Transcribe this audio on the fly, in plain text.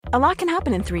A lot can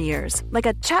happen in 3 years, like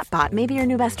a chatbot may be your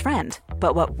new best friend.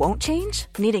 But what won't change?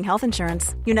 Needing health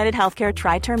insurance. United Healthcare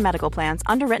Tri-Term Medical Plans,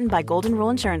 underwritten by Golden Rule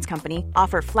Insurance Company,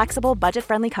 offer flexible,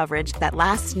 budget-friendly coverage that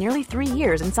lasts nearly 3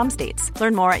 years in some states.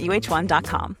 Learn more at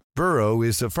uh1.com. Burrow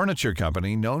is a furniture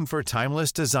company known for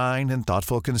timeless design and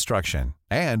thoughtful construction,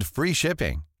 and free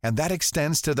shipping, and that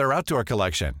extends to their outdoor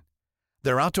collection.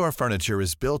 Their outdoor furniture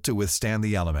is built to withstand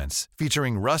the elements,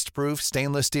 featuring rust-proof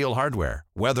stainless steel hardware,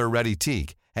 weather-ready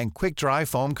teak, and quick-dry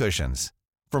foam cushions.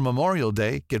 For Memorial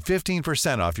Day, get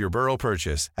 15% off your Burrow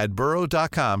purchase at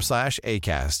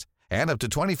burrow.com/ACAST and up to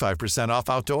 25% off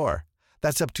outdoor.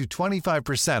 That's up to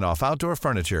 25% off outdoor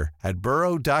furniture at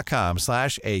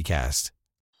burrow.com/ACAST.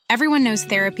 Everyone knows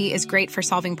therapy is great for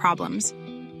solving problems,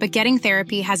 but getting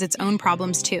therapy has its own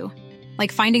problems too,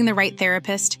 like finding the right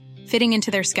therapist, fitting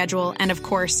into their schedule, and of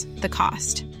course, the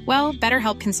cost. Well,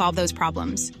 BetterHelp can solve those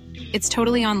problems. It's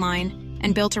totally online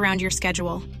and built around your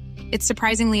schedule. It's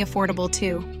surprisingly affordable,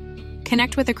 too.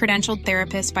 Connect with a credentialed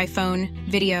therapist by phone,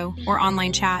 video, or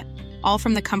online chat, all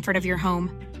from the comfort of your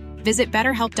home. Visit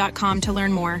BetterHelp.com to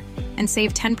learn more and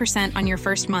save 10% on your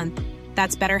first month.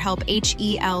 That's BetterHelp,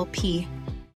 H-E-L-P.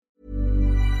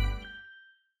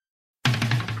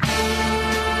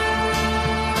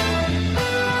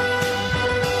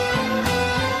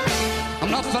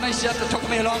 I'm not finished yet. It took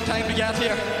me a long time to get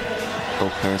here.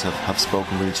 Both players have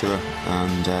spoken with each other,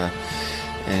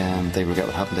 and they regret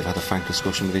what happened. They've had a frank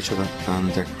discussion with each other, and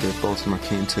they're both of them are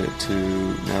keen to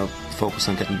now focus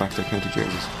on getting back their county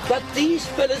jerseys. That these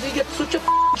fellas will get such a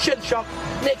shell shock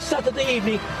next Saturday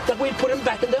evening that we'll put them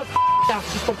back in their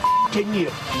asses for 10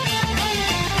 years.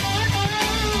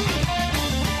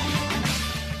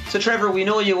 So Trevor, we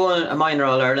know you won a minor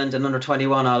All-Ireland, an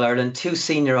under-21 All-Ireland, 2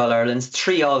 senior All-Irelands,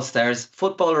 3 All-Stars,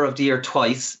 Footballer of the Year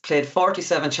twice, played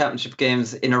 47 championship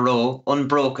games in a row,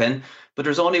 unbroken. But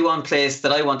there's only one place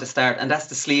that I want to start, and that's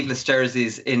the sleeveless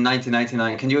jerseys in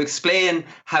 1999. Can you explain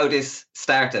how this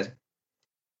started?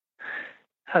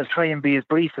 I'll try and be as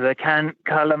brief as I can,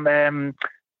 Colm.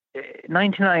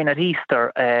 99 at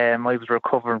Easter, I was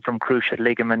recovering from cruciate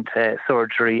ligament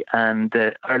surgery, and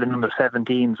Ireland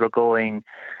under-17s were going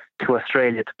to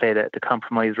Australia to play the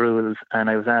compromise rules, and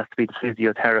I was asked to be the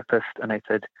physiotherapist, and I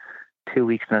said, 2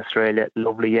 weeks in Australia,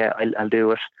 lovely, yeah, I'll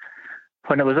do it.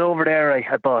 When I was over there,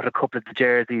 I bought a couple of the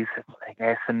jerseys, like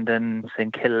Essendon,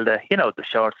 St Kilda, the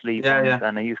short sleeve ones,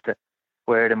 and I used to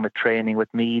wear them with training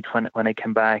with Meath when I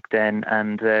came back then,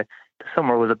 and the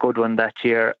summer was a good one that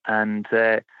year, and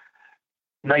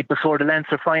night before the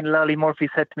Leinster final, Ollie Murphy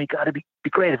said to me, God, it'd be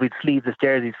great if we'd sleeveless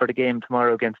jerseys for the game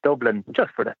tomorrow against Dublin,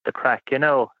 just for the crack, and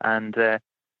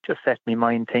just set me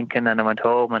mind thinking, and I went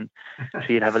home, and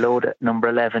she'd have a load of number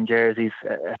 11 jerseys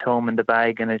at home in the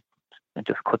bag, and I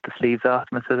just cut the sleeves off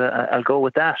and I said, I'll go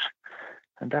with that.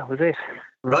 And that was it.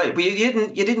 Right. But you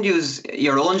didn't use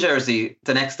your own jersey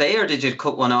the next day, or did you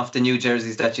cut one off the new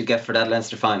jerseys that you get for that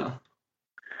Leinster final?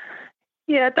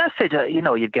 Yeah, that's it.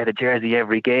 You'd get a jersey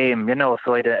every game,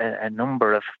 so I had a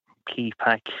number of key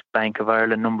pack Bank of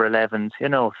Ireland number 11s,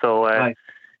 so right.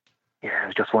 Yeah, it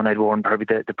was just one I'd worn probably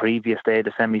the previous day,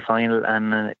 the semi-final,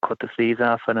 and cut the sleeves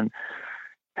off it, and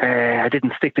I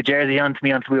didn't stick the jersey onto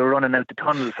me until we were running out the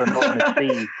tunnel, so no one could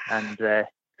see. And I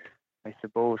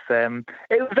suppose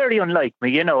it was very unlike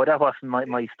me, that wasn't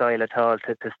my style at all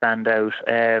to stand out.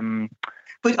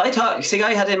 But I thought,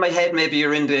 I had in my head maybe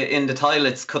you're in the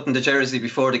toilets cutting the jersey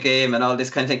before the game and all this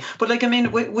kind of thing. But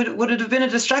would it have been a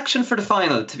distraction for the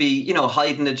final to be,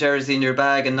 hiding the jersey in your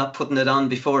bag and not putting it on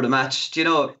before the match? Do you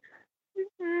know?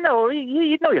 No,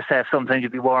 you know yourself. Sometimes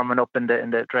you'd be warming up in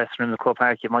the dressing room, the club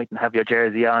park. You mightn't have your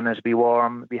jersey on. It'd be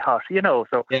warm, it'd be hot. So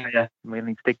yeah. You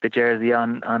need to stick the jersey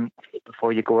on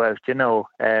before you go out.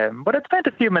 But I spent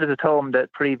a few minutes at home the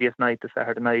previous night, the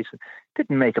Saturday night.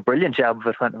 Didn't make a brilliant job of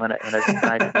it when I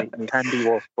had my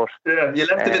handiwork. But yeah, you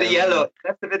left a bit of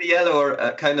yellow. Or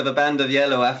kind of a band of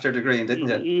yellow after the green,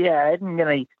 didn't you? Yeah, I didn't get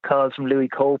any calls from Louis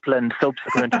Copeland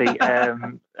subsequently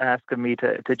asking me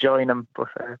to join him, but.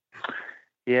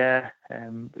 Yeah, I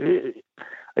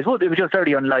suppose it was just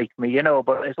very unlike me,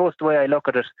 but I suppose the way I look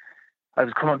at it, I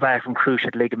was coming back from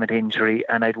cruciate ligament injury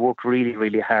and I'd worked really,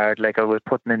 really hard. Like I was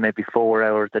putting in maybe 4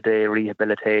 hours a day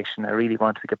rehabilitation. I really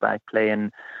wanted to get back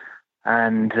playing,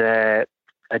 and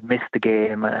I'd missed the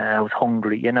game and I was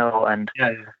hungry, and I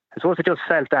suppose I just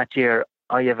felt that year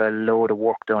I have a load of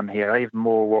work done here. I have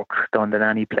more work done than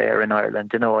any player in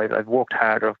Ireland. I've worked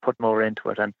harder, I've put more into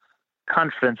it, and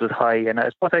confidence was high. And I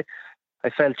suppose I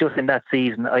felt just in that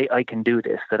season, I can do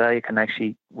this, that I can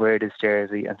actually wear this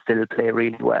jersey and still play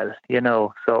really well,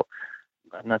 So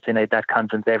I'm not saying I had that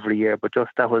confidence every year, but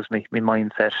just that was my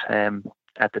mindset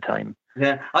at the time.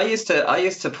 Yeah, I used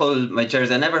to pull my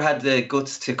jersey. I never had the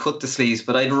guts to cut the sleeves,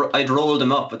 but I'd roll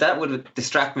them up. But that would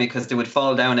distract me because they would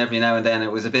fall down every now and then.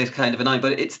 It was a bit kind of annoying,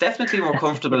 but it's definitely more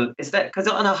comfortable. Is that because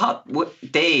on a hot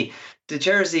day, the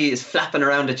jersey is flapping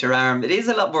around at your arm. It is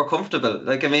a lot more comfortable.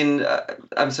 Like, I mean,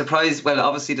 I'm surprised. Well,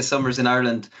 obviously the summers in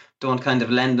Ireland don't kind of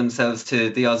lend themselves to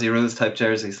the Aussie rules type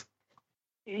jerseys.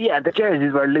 Yeah, the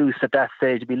jerseys were loose at that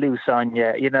stage, to be loose on you,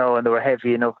 and they were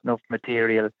heavy enough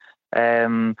material.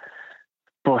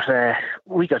 But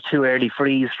we got 2 early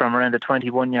frees from around the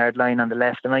 21-yard line on the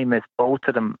left, and I missed both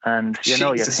of them. And,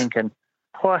 you're thinking,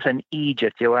 what an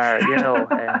idiot you are,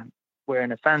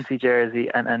 wearing a fancy jersey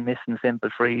and missing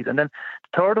simple frees. And then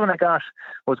the third one I got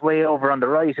was way over on the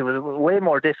right. It was a way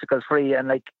more difficult free.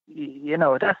 And, at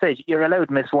that stage, you're allowed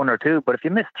to miss 1 or 2. But if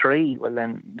you miss 3, well,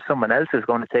 then someone else is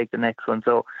going to take the next one.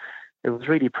 So it was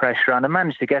really pressure on. I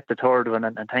managed to get the third one,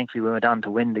 and thankfully we went on to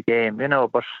win the game,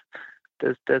 but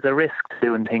there's a risk to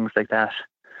doing things like that.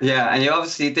 Yeah, and you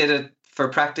obviously did it for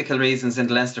practical reasons in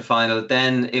the Leinster final.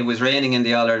 Then it was raining in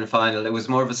the All-Ireland final. It was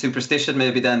more of a superstition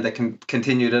maybe then that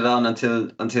continued it on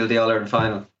until the All-Ireland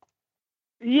final.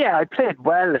 Yeah, I played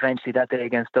well eventually that day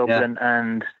against Dublin,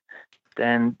 and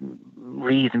then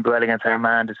reasonably well against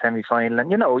Armagh in the semi-final. And,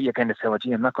 you kind of say, well,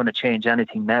 gee, I'm not going to change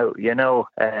anything now, even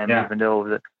though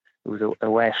it was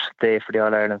a wet day for the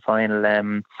All-Ireland final.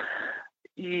 And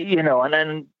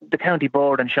then the county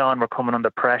board and Sean were coming under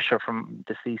pressure from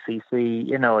the CCC,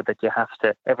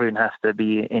 that everyone has to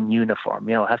be in uniform,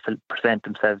 has to present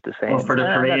themselves the same. For the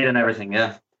parade and everything,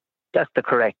 yeah. That's the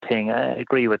correct thing. I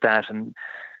agree with that. And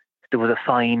there was a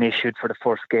fine issued for the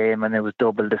first game, and it was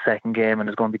doubled the second game, and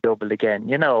it's going to be doubled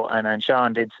again, And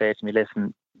Sean did say to me,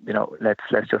 listen,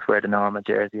 let's just wear the normal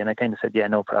jersey. And I kind of said, yeah,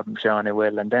 no problem, Sean, I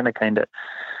will. And then I kind of,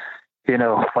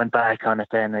 went back on it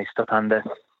then. I stuck on the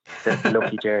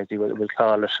lucky jersey, we'll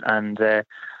call it, and it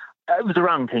was the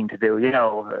wrong thing to do,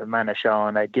 man of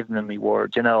Sean. I'd given him my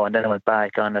word, and then I went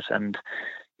back on it, and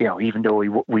even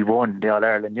though we won the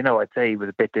All-Ireland, I'd say he was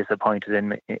a bit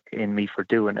disappointed in me for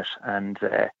doing it, and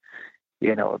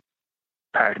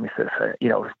part of me says,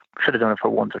 should have done it for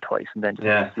once or twice, and then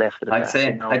just left it at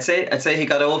that. I'd say he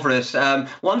got over it.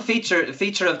 One feature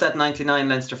of that '99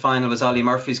 Leinster final was Ollie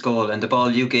Murphy's goal, and the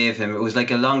ball you gave him. It was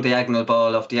like a long diagonal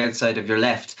ball off the outside of your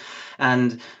left.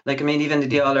 And even in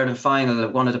the All-Ireland final,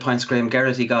 one of the points Graham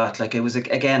Geraghty got, it was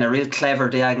again a real clever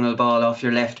diagonal ball off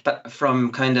your left,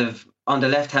 from kind of on the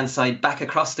left-hand side back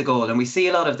across the goal. And we see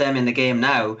a lot of them in the game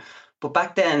now, but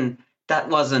back then that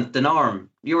wasn't the norm.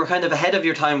 You were kind of ahead of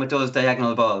your time with those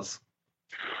diagonal balls.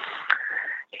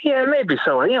 Yeah, maybe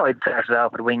so. It started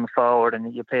off with wing forward,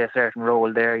 and you play a certain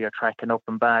role there. You're tracking up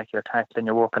and back, you're tackling,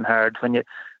 you're working hard. When you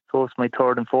go to my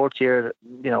third and fourth year,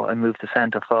 I moved to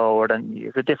centre forward, and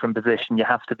it's a different position. You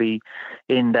have to be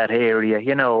in that area,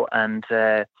 and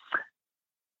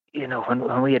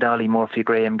when we had Ollie Murphy,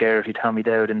 Graham Geraghty, Tommy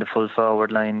Dowd in the full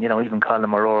forward line, even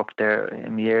Colm O'Rourke there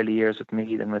in the early years with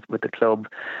me and with the club,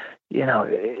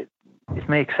 it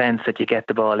makes sense that you get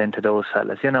the ball into those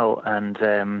fellas,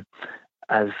 and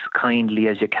as kindly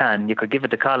as you can. You could give it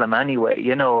to Colm anyway,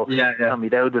 Tommy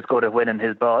Dowd was good at winning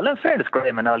his ball. In fairness,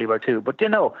 Graham and Ollie were too, but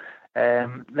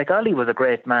Ollie was a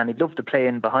great man. He'd love to play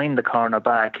in behind the corner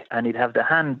back, and he'd have the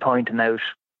hand pointing out,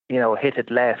 hit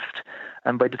it left.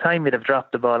 And by the time you'd have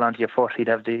dropped the ball onto your foot, he'd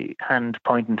have the hand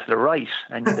pointing to the right,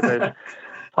 and you'd have about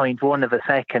 0.1 of a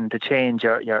second to change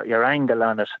your angle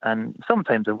on it. And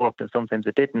sometimes it worked, and sometimes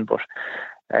it didn't. But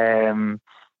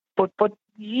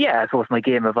yeah, I suppose my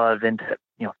game evolved into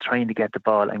trying to get the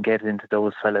ball and get into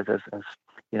those fellas as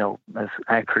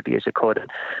accurately as you could.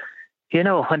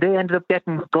 When they ended up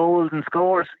getting goals and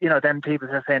scores, then people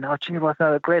are saying, oh, gee, was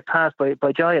that a great pass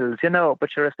by Giles,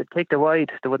 but sure, if they take the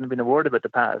wide, there wouldn't have been a word about the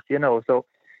pass, so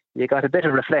you got a bit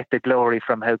of reflected glory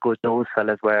from how good those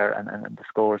fellas were and the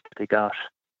scores that they got.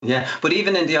 Yeah, but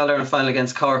even in the All-Ireland final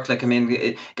against Cork,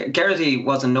 Geraghty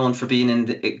wasn't known for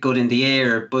being good in the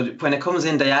air, but when it comes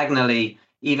in diagonally,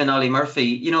 even Ollie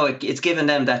Murphy, it's given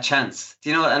them that chance,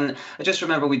 and I just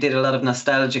remember we did a lot of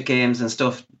nostalgic games and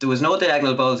stuff. There was no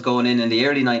diagonal balls going in the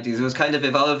early 90s. It was kind of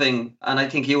evolving, and I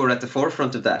think you were at the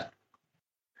forefront of that.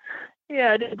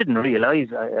 Yeah, I didn't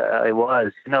realise I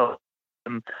was,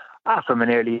 from an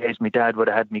early age, my dad would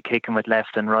have had me kicking with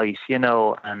left and right,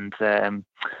 and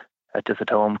just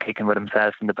at home kicking with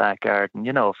himself in the back garden,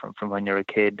 from when you're a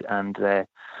kid, and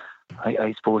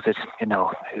I suppose it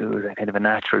was a kind of a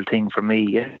natural thing for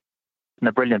me. And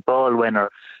a brilliant ball winner.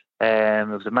 It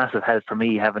was a massive help for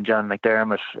me having John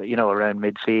McDermott, around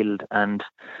midfield. And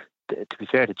to be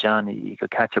fair to John, he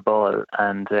could catch a ball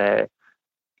and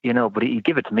but he'd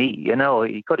give it to me,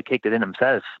 he could have kicked it in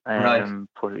himself.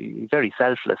 But he's very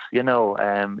selfless, he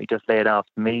just laid it off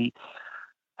to me.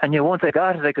 And once I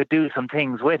got it, I could do some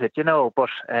things with it, but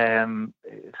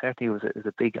certainly it was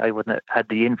a big, I wouldn't have had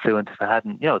the influence if I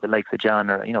hadn't, the likes of John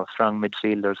or, strong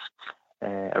midfielders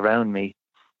around me.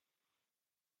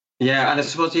 Yeah, and I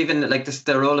suppose even like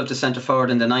the role of the centre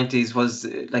forward in the 90s was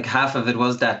like half of it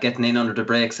was that getting in under the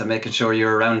brakes and making sure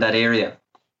you're around that area.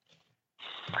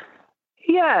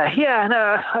 Yeah, and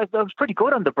I was pretty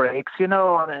good on the breaks,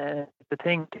 the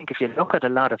thing, I think if you look at a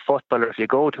lot of football, or if you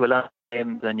go to a lot of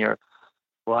games and you're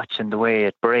watching the way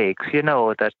it breaks,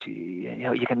 that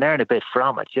you can learn a bit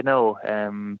from it, so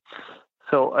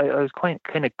I was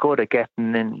kind of good at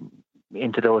getting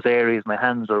into those areas. My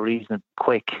hands were reasonably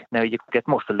quick. Now you could get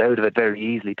muscle out of it very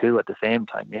easily too at the same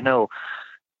time,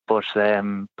 but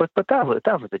that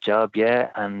was the job, yeah.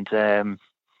 And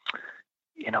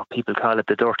people call it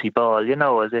the dirty ball,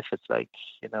 as if it's like,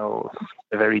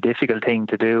 a very difficult thing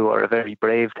to do or a very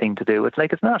brave thing to do. It's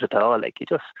like, it's not at all. Like you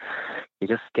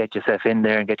just get yourself in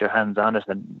there and get your hands on it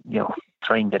and,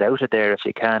 try and get out of there if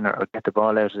you can, or get the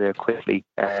ball out of there quickly.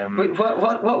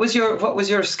 What was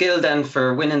your skill then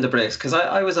for winning the breaks? Because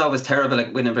I was always terrible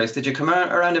at winning breaks. Did you come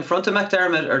around in front of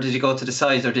McDermott, or did you go to the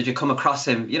sides, or did you come across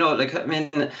him?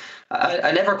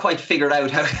 I never quite figured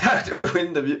out how to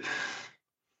win them.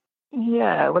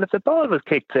 Yeah, well, if the ball was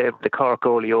kicked to the Cork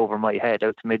goalie over my head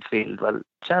out to midfield, well,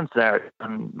 chances are,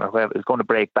 or whoever, is going to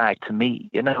break back to me,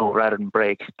 rather than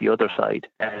break the other side.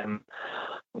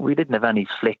 We didn't have any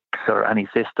flicks or any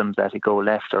systems that would go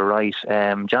left or right.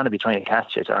 John would be trying to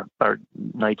catch it, or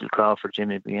Nigel Crawford,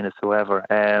 Jimmy McGuinness, whoever.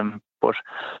 But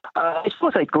I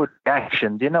suppose I had good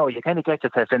reactions. You kind of get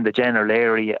yourself in the general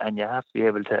area, and you have to be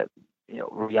able to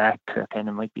react. Kind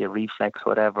of might be a reflex,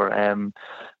 whatever.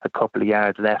 A couple of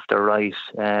yards left or right.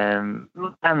 Hands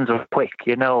are quick, so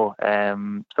you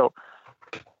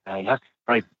have to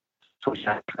try. So you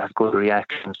have good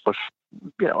reactions, but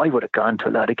I would have gone to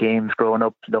a lot of games growing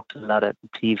up, looked at a lot of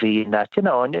TV and that,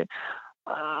 and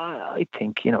I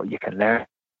think you can learn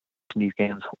in these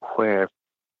games where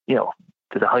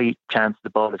there's a high chance the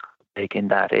ball is going to take in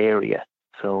that area.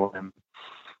 So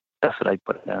that's what I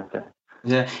put it down to.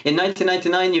 Yeah. In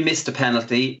 1999, you missed a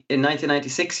penalty. In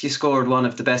 1996, you scored one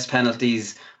of the best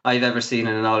penalties I've ever seen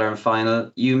in an All-Ireland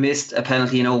final. You missed a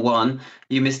penalty in 2001.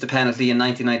 You missed a penalty in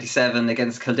 1997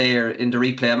 against Kildare in the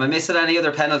replay. Am I missing any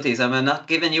other penalties? Am I not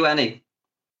giving you any?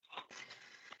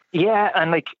 Yeah,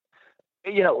 and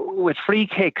with free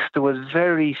kicks, there was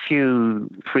very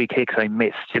few free kicks I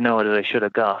missed, that I should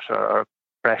have got, or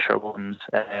pressure ones.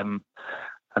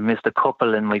 I missed a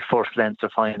couple in my first Leinster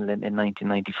final in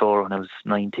 1994 when I was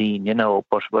 19,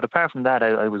 But apart from that,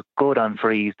 I was good on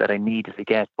frees that I needed to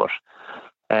get. But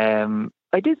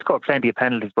I did score plenty of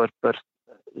penalties, but there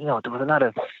was a lot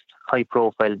of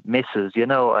high-profile misses,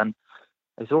 and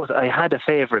I suppose I had a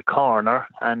favourite corner,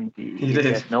 and you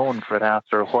get known for it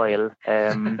after a while.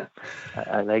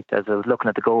 I liked, as I was looking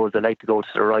at the goals, I liked to go to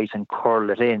the right and curl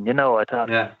it in, I thought...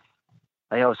 Yeah.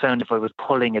 I always found if I was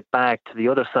pulling it back to the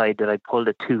other side that I pulled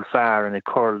it too far and it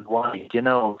curled wide,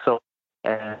 So,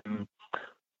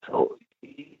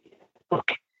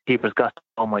 keepers got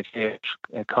on my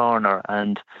favourite corner,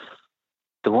 and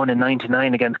the one in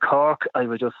 '99 against Cork, I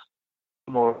was just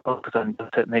more focused on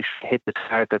to make sure I hit the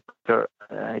target.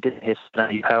 I didn't hit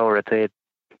any power. It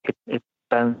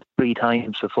bounced 3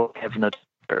 times before Kevin had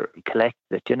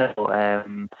collected it,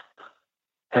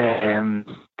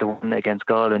 the one against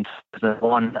Galway, the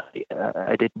one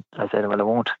I didn't. I said, well, I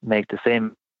won't make the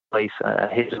same place. I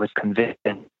hit it with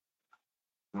conviction.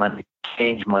 When I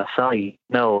changed my side,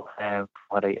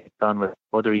 what I had done with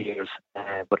other years,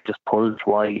 but just pulled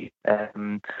wide.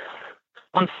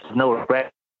 Once no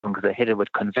regret because I hit it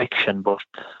with conviction, but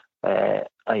I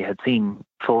had seen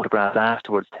photographs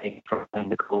afterwards taken from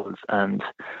behind the goals, and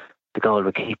the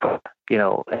Galway keeper,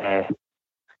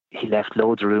 he left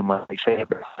loads of room on my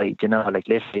favourite side, like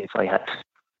literally if I had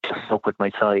just stuck with my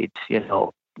side,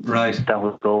 right, that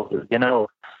was goal,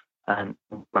 and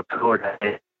we're poor at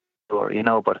it, but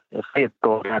if I had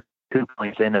goal had 2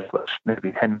 points in it, but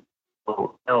maybe 10,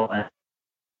 I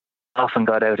often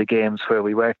got out of games where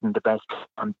we weren't the best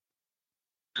on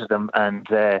them, and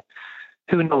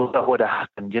who knows what would have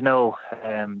happened,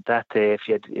 that day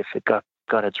if it got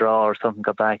a draw or something,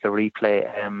 got back a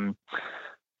replay,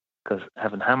 because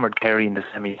having hammered Kerry in the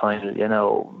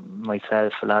semi-final,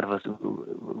 myself, a lot of us,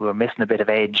 we were missing a bit of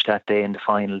edge that day in the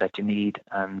final that you need.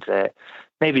 And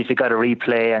maybe if you got a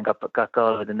replay and got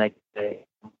Galway the next day,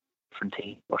 different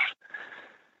team. But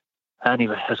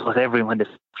anyway, I suppose everyone is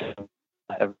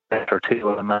a bet or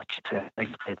two on a match to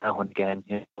play that one again.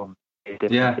 It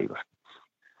differently. But,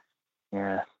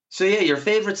 yeah. So yeah, your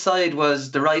favourite side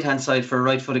was the right-hand side for a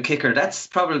right-footed kicker. That's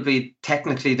probably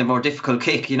technically the more difficult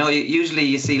kick. Usually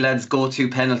you see lads go-to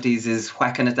penalties is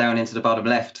whacking it down into the bottom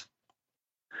left.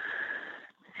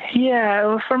 Yeah,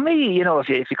 well, for me,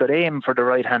 if you could aim for the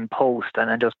right-hand post and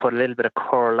then just put a little bit of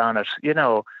curl on it,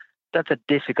 that's a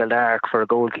difficult arc for a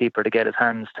goalkeeper to get his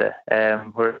hands to.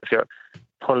 Where if you're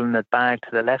pulling it back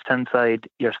to the left-hand side,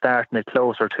 you're starting it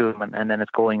closer to him and then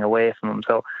it's going away from him.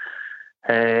 So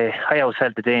I always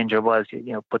felt the danger was,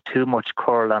 put too much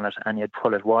curl on it and you'd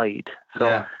pull it wide.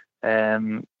 So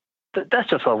that's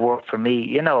just what worked for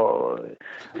me. I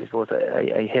suppose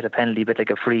I hit a penalty a bit like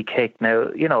a free kick.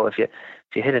 Now, if you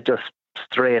hit it just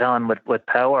straight on with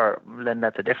power, then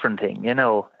that's a different thing,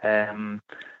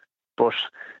 But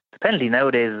the penalty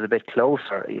nowadays is a bit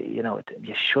closer. You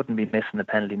shouldn't be missing the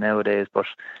penalty nowadays, but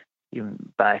even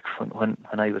back when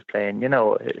I was playing,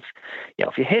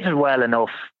 if you hit it well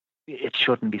enough, it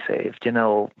shouldn't be saved,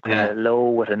 low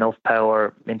with enough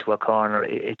power into a corner,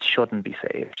 it shouldn't be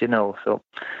saved, so.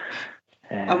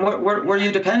 And were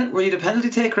you the penalty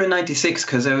taker in '96?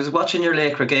 Because I was watching your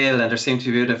Lake Regale and there seemed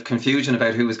to be a bit of confusion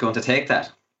about who was going to take that.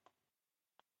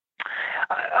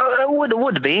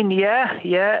 Would have been,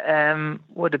 yeah.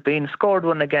 Would have been. Scored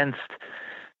one against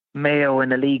Mayo in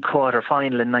the league quarter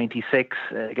final in '96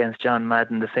 against John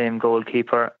Madden, the same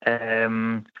goalkeeper.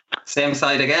 Same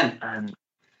side again. And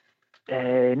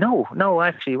no,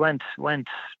 actually went to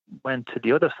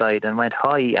the other side and went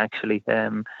high actually.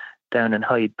 Down in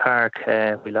Hyde Park,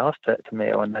 we lost to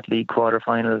Mayo in that league quarter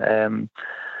final. And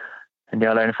the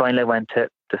All-Ireland final I went to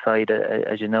the side,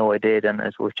 as you know, I did. And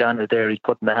as with John was there, he's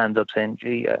putting the hands up saying,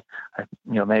 gee,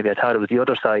 maybe I thought it was the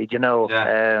other side,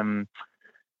 Yeah.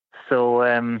 So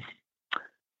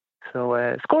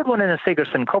scored one in a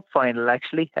Sigerson Cup final,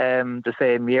 actually, the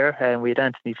same year. We had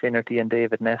Anthony Finnerty and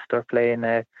David Nestor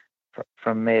playing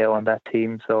from Mayo on that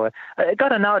team. So I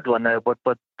got an odd one,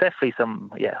 but definitely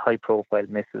some high-profile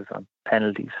misses on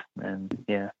penalties. And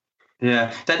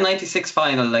Yeah, that '96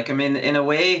 final, in a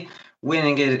way,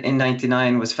 winning it in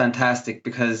 '99 was fantastic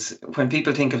because when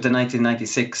people think of the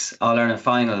 1996 All-Ireland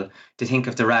final, they think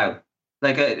of the row.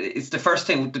 It's the first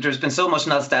thing. There's been so much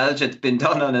nostalgia that's been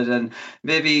done on it, and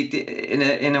maybe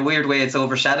in a weird way, it's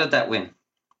overshadowed that win.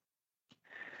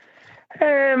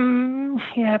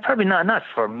 Yeah, probably not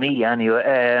for me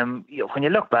anyway. When you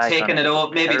look back, taking it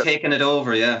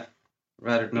over, yeah,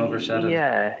 rather than overshadow.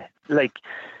 Yeah, at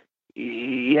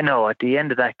the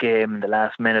end of that game, in the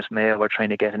last minute, Mayo were trying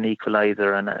to get an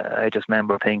equaliser, and I just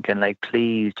remember thinking,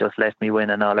 please just let me win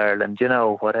an All Ireland.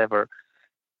 Whatever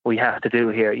we have to do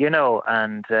here,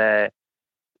 and a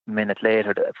minute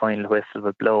later, the final whistle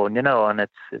was blown, and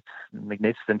it's a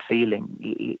magnificent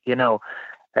feeling,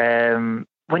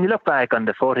 When you look back on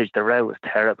the footage, the row was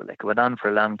terrible. It went on for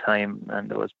a long time and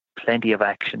there was plenty of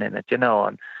action in it,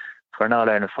 and for an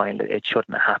All-Ireland final, it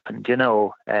shouldn't have happened,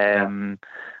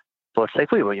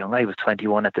 But we were young, I was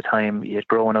 21 at the time. You'd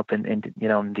grown up in the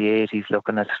 80s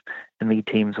looking at the Meath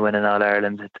teams winning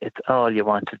All-Ireland. It's all you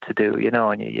wanted to do,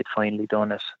 and you'd finally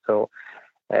done it. So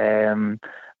I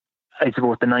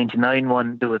suppose the 99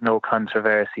 one, there was no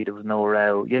controversy, there was no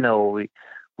row.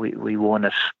 We won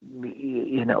it,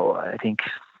 I think, I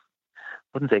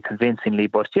wouldn't say convincingly,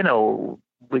 but,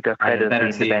 we got credit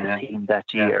as being the best team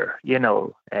that year,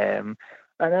 and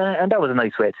that was a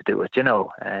nice way to do it,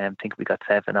 I think we got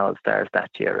 7 All-Stars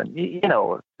that year, and, it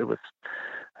was,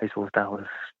 I suppose that was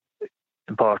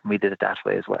important we did it that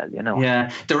way as well,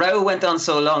 Yeah, the row went on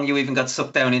so long you even got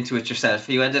sucked down into it yourself.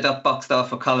 You ended up boxed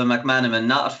off with Colm McManaman,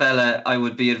 not a fella I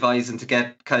would be advising to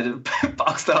get kind of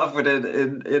boxed off with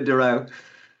in the row.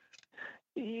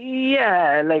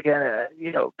 Yeah,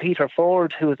 Peter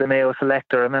Ford, who was the Mayo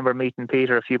selector. I remember meeting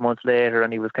Peter a few months later,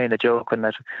 and he was kind of joking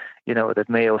that, that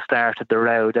Mayo started the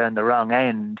row down the wrong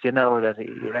end. That he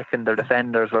reckoned their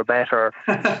defenders were better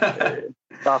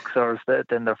boxers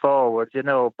than their forwards.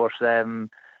 But I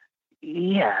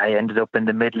ended up in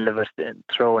the middle of it,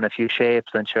 throwing a few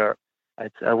shapes, and sure,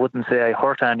 I wouldn't say I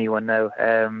hurt anyone now.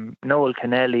 Noel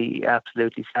Kennelly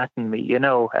absolutely flattened me.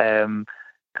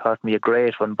 Caught me a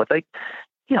great one, but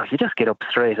you just get up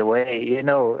straight away.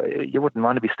 You wouldn't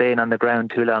want to be staying on the ground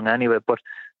too long anyway. But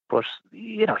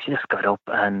you just got up,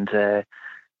 and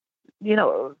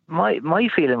my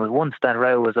feeling was once that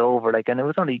row was over, and it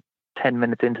was only 10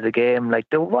 minutes into the game,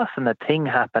 there wasn't a thing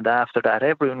happened after that.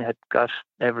 Everyone had got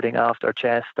everything off their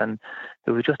chest, and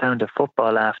it was just down to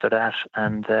football after that.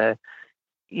 And at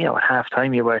half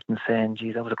time you weren't saying,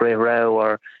 geez, that was a great row,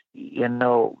 or you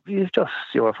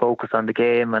were focused on the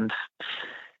game, and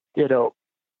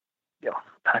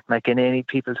Pat McInerney,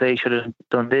 people say should have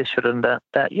done this, should have done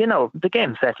that. The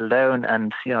game settled down,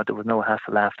 and there was no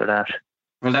hassle after that.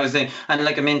 Well, that was it. And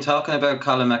talking about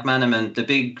Colin McManaman, the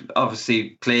big,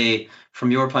 obviously, play from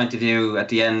your point of view at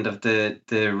the end of the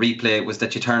replay was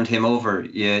that you turned him over.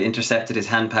 You intercepted his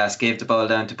hand pass, gave the ball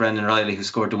down to Brendan Riley, who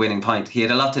scored the winning point. He had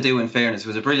a lot to do, in fairness. It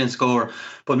was a brilliant score.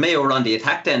 But Mayo were on the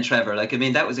attack then, Trevor.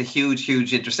 That was a huge,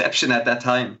 huge interception at that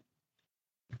time.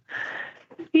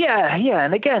 Yeah.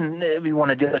 And again, one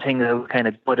of the other things I was kind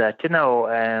of good at,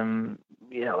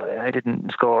 I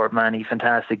didn't score many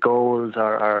fantastic goals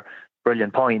or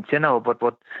brilliant points,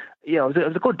 but it was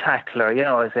a good tackler.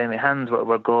 I say my hands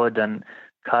were good, and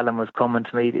Colm was coming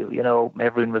to me.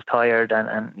 Everyone was tired,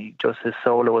 and just his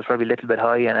solo was probably a little bit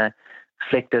high, and I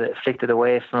flicked it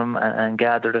away from him and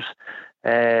gathered it.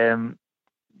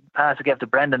 Pass I gave to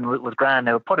Brendan was grand.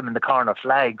 I would put him in the corner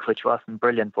flag, which wasn't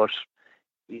brilliant, but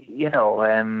things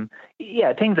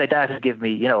like that would give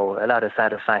me a lot of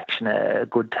satisfaction. A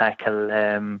good tackle.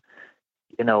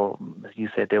 As you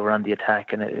said, they were on the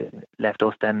attack, and it left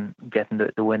us then getting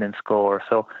the winning score.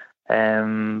 So,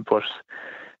 but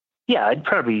yeah, I'd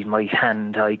probably, my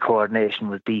hand-eye coordination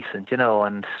was decent,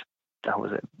 and that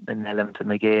was an element of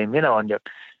my game, and you're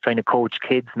trying to coach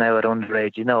kids now at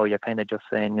underage, you're kind of just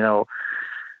saying,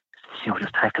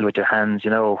 just tackle with your hands,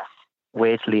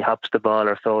 wait till he hops the ball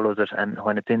or solos it, and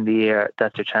when it's in the air,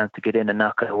 that's your chance to get in and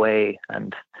knock it away,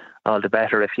 and all the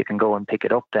better if you can go and pick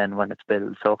it up then when it's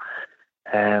billed. So,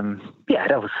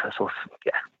 that was, I suppose,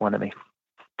 one of my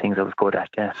things I was good at,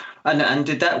 yeah. And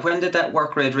when did that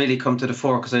work rate really come to the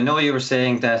fore? Because I know you were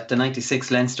saying that the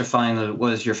 96 Leinster final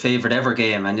was your favourite ever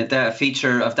game, and that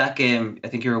feature of that game, I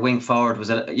think you were wing forward, was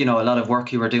a lot of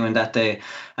work you were doing that day.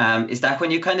 Is that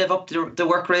when you kind of upped the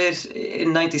work rate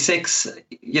in 96,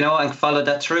 and followed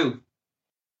that through?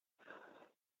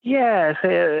 Yeah,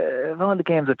 of all the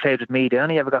games I played with Meath, I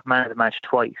only ever got man of the match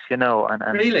twice, and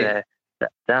really?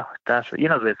 That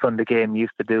the Sunday game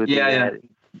used to do.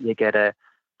 You get a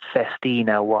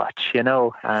Festina watch,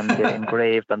 and get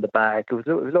engraved on the back. It was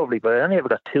lovely, but I only ever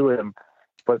got two of them.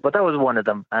 But that was one of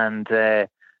them, and I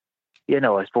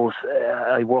suppose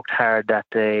I worked hard that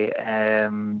day,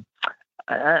 and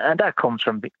that comes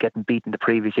from getting beaten the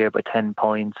previous year by 10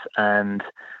 points and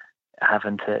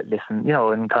having to listen,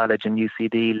 in college and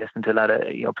UCD, listen to a lot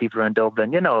of people around Dublin,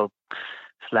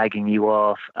 slagging you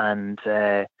off, and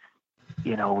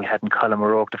we hadn't Colm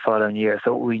O'Rourke the following year,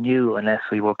 so we knew unless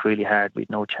we worked really hard, we'd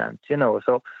no chance,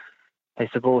 So I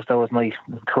suppose that was my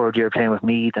third year playing with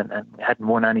Meath, and we hadn't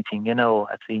won anything,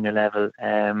 at senior level.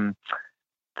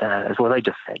 As well, I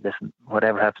just said, listen,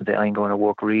 whatever happens, I'm going to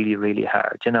work really, really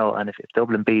hard, and if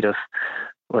Dublin beat us,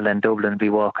 well, then Dublin would be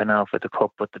walking off with the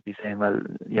cup, but they'd be saying, well,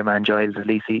 your man Giles, at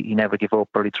least he never gave up,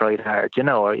 or he tried hard,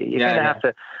 or you kind of have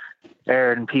to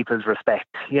earn people's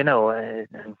respect, and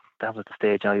that was the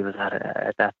stage I was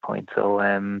at that point. So,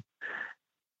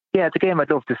 it's a game I'd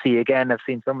love to see again. I've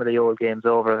seen some of the old games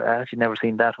over. I've actually never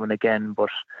seen that one again, but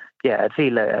I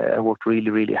feel I worked really,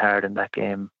 really hard in that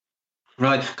game.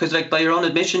 Right, because by your own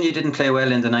admission, you didn't play well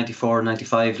in the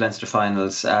 94-95 Leinster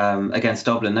finals against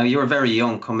Dublin. Now, you were very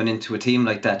young coming into a team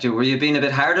like that. Were you being a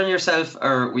bit hard on yourself,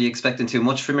 or were you expecting too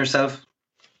much from yourself?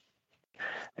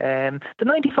 The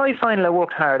 95 final, I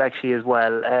worked hard actually as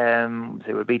well.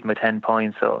 They were beaten by 10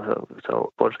 points,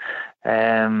 but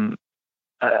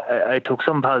I took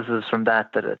some positives from that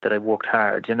I worked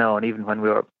hard, and even when we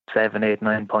were 7, 8,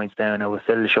 9 points down, I was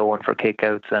still showing for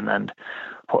kickouts and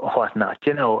whatnot,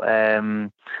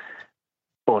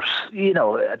 but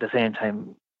at the same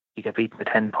time, you get beaten by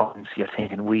 10 points, you're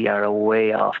thinking we are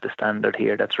way off the standard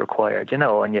here that's required,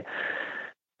 and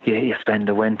you spend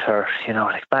the winter,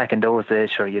 like back in those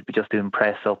days, sure, you'd be just doing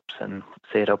press-ups and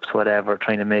sit-ups, whatever,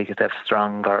 trying to make yourself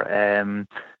stronger. There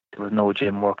was no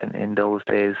gym working in those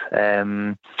days.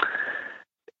 The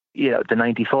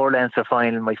 94 Leinster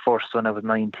final, my first one, I was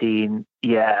 19.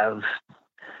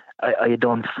 I had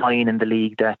done fine in the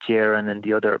league that year and in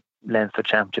the other Leinster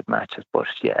Championship matches, but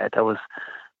that was,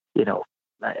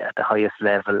 at the highest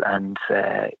level, and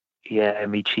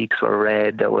my cheeks were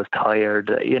red, I was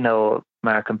tired,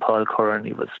 Mark and Paul Curran,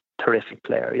 he was a terrific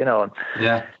player,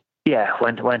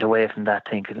 went away from that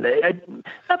thinking,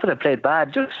 not that I played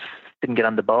bad, just didn't get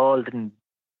on the ball, didn't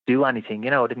do anything,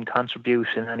 didn't contribute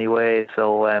in any way,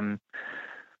 so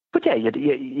but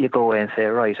you go away and say,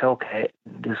 right, okay,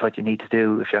 this is what you need to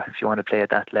do if you want to play at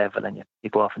that level, and you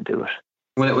go off and do it.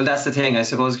 Well, that's the thing, I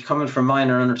suppose, coming from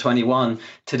minor under 21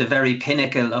 to the very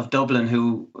pinnacle of Dublin,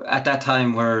 who at that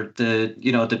time were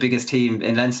the biggest team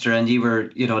in Leinster, and you were,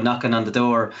 knocking on the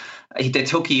door. They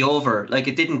took you over. Like,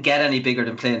 it didn't get any bigger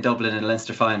than playing Dublin in a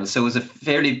Leinster final. So it was a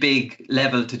fairly big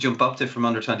level to jump up to from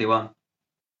under 21.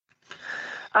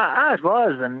 It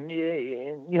was, and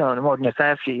more than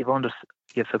yourself, you've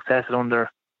success at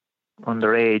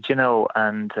underage,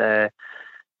 and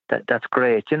that's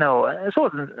great. I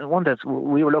suppose one that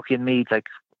we were lucky in Meath, like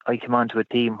I came onto a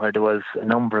team where there was a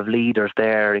number of leaders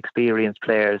there, experienced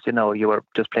players. You were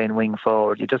just playing wing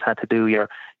forward. You just had to do your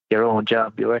own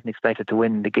job. You weren't expected to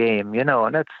win the game,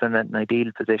 and that's an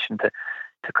ideal position to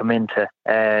come into.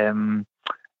 And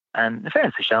in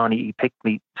fairness to Sean, he picked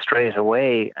me straight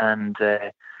away and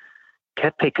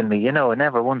kept picking me,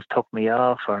 never once took me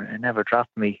off or never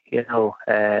dropped me,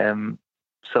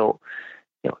 so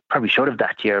probably should have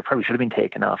that year, probably should have been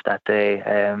taken off that day.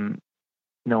 And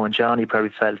Johnny probably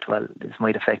felt, well, this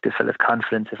might affect this fella's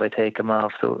confidence if I take him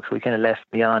off, so he kind of left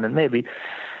me on, and maybe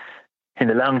in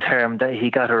the long term that he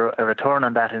got a return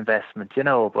on that investment,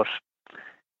 but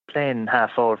playing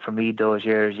half forward for me those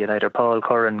years, you had either Paul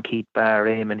Curran, Keith Barr,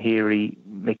 Eamon Heary,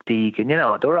 Mick Deegan,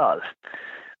 they were all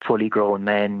fully grown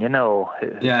men,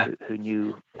 who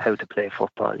knew how to play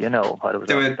football, what it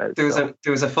was all about.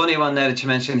 There was a funny one there that you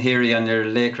mentioned, Heary, on your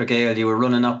Lake Regale. You were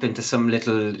running up into some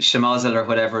little schmozzle or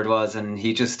whatever it was, and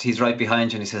he's right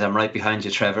behind you, and he says, "I'm right behind you,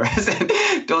 Trevor." I said,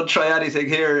 "Don't try anything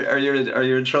here, or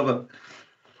you're in trouble."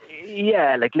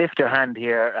 Yeah, like lift your hand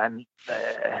here, and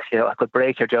I could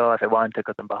break your jaw if I wanted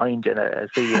because I'm behind you and I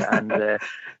see you. And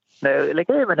now, like,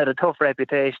 Eamon had a tough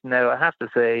reputation. Now, I have to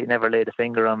say, he never laid a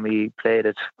finger on me. Played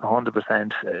it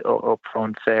 100% up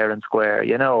front, fair and square.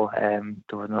 There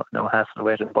was no hassle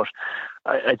with him. But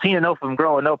I'd seen enough of him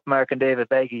growing up, Mark and David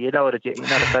Beggy. That you're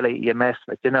not a fella you mess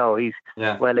with. He's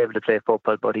well able to play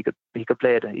football, but he could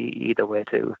play it either way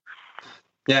too.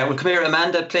 Yeah, well, come here.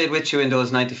 Amanda played with you in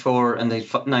those 94 and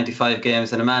the 95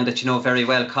 games, and Amanda, that you know very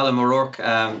well, Colm O'Rourke,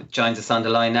 joins us on the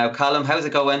line now. Colm, how's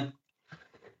it going?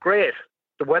 Great.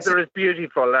 The weather is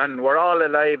beautiful and we're all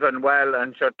alive and well,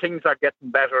 and sure, things are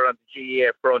getting better on the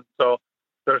GAA front, so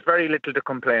there's very little to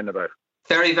complain about.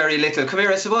 Very, very little. Come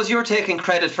here, I suppose you're taking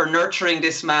credit for nurturing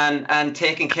this man and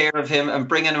taking care of him and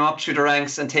bringing him up through the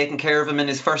ranks and taking care of him in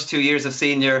his first 2 years of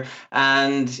senior,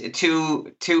 and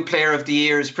two player of the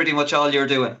year is pretty much all you're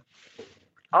doing.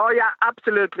 Oh yeah,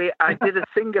 absolutely. I did it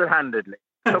single-handedly.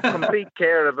 Took complete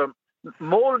care of him.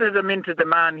 Moulded him into the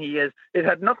man he is. It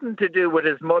had nothing to do with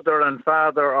his mother and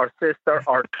father or sister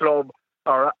or club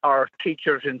or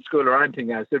teachers in school or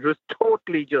anything else. It was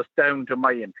totally just down to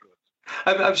my influence.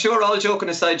 I'm sure, all joking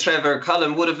aside, Trevor,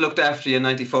 Colm would have looked after you in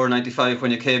 94, 95 when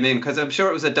you came in, because I'm sure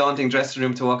it was a daunting dressing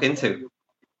room to walk into.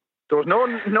 There was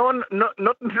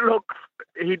nothing to look.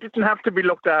 He didn't have to be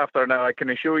looked after now, I can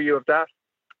assure you of that.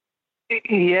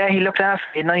 Yeah, he looked after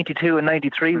in 92 and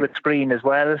 93 with Screen as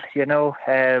well,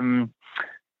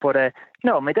 But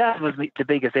my dad was the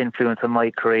biggest influence on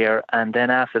my career, and then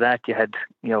after that you had,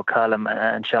 Colm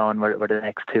and Sean were the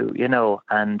next two,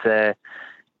 and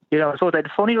so I had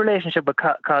a funny relationship with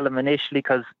Colm initially,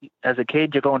 because as a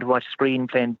kid you're going to watch Screen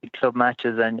playing big club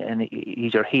matches and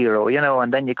he's your hero,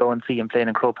 and then you go and see him playing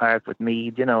in Croke Park with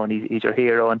Meath, and he's your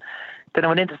hero. And then I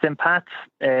went into St. Pat's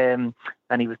and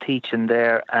he was teaching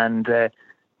there, and if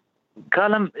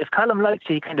Colm likes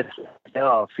you, he kind of slaps you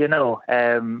off,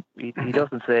 he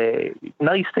doesn't say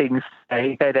nice things,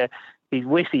 he's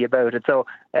witty about it. So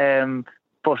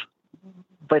but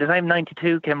by the time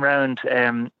 92 came round,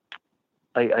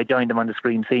 I joined them on the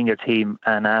Screen senior team,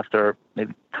 and after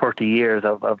maybe 30 years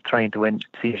of trying to win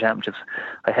senior championships,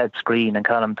 I had Screen and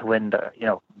Colm to win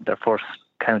their first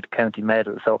county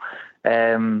medal. So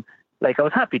I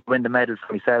was happy to win the medal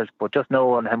for myself, but just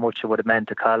knowing how much it would have meant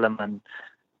to Colm and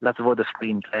lots of other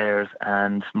Screen players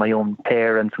and my own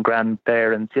parents and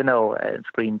grandparents,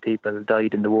 Screen people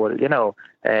died in the war, it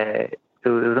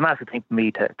was a massive thing for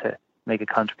me to make a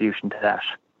contribution to that.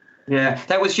 Yeah,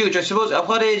 that was huge. I suppose, at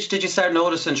what age did you start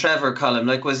noticing Trevor, Colm?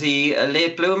 Like, was he a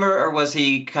late bloomer, or was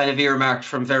he kind of earmarked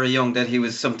from very young that he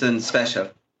was something special?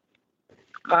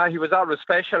 He was always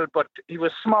special, but he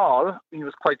was small. He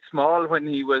was quite small when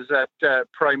he was at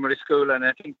primary school, and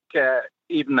I think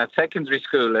even at secondary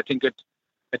school. I think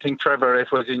Trevor,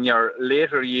 it was in your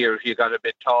later years you got a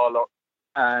bit taller,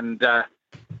 and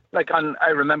I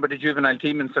remember the juvenile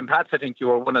team in St. Pat's. I think you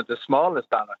were one of the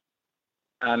smallest on it,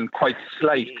 and quite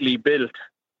slightly built.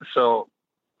 So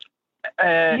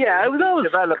I was always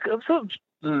developed. I was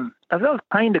always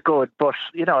kind of good, but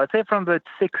I'd say from about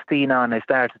 16 on, I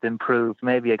started to improve.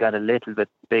 Maybe I got a little bit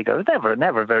bigger. I was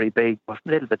never very big, but a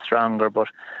little bit stronger. But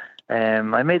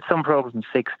I made some progress in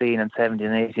 16 and 17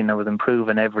 and 18. I was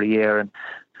improving every year, and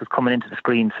was coming into the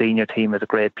Screen senior team is a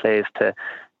great place to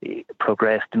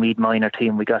progress. The Meath minor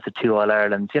team, we got to 2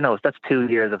 All-Irelands. So that's 2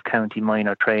 years of county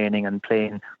minor training and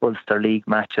playing Ulster League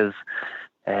matches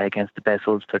against the best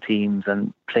Ulster teams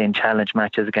and playing challenge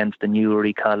matches against the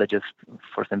Newry colleges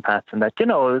for St. Pat's and that. It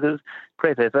was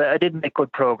great. I did make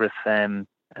good progress at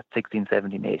 16,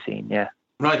 17, 18, yeah.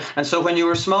 Right, and so when you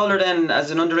were smaller then,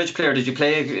 as an underage player, did you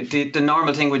play the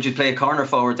normal thing? Would you play corner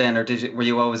forward then, or were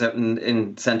you always out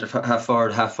in centre half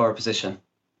forward position?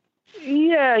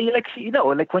 Yeah,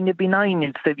 like when you'd be 9,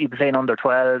 you'd be playing under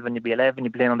 12, and you'd be 11,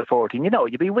 you'd be playing under 14.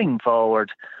 You'd be wing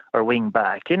forward or wing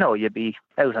back. You'd be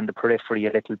out on the periphery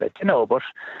a little bit. But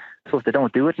so if they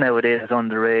don't do it nowadays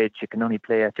underage, you can only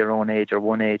play at your own age or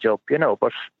one age up.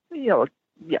 But be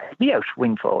out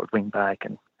wing forward, wing back,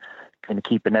 and kind of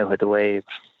keeping out of the way.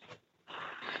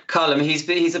 Colm,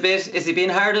 is he being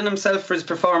hard on himself for his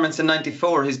performance in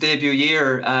 '94, his debut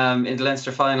year in the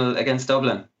Leinster final against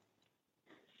Dublin?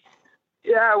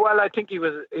 Yeah, well, I think he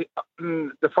was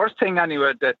the first thing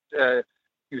anyway that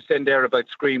you were saying there about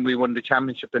Screen. We won the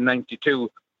championship in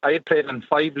 '92. I had played in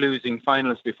 5 losing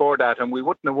finals before that, and we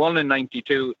wouldn't have won in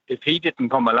 '92 if he didn't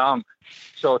come along.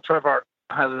 So Trevor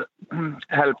has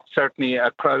helped certainly a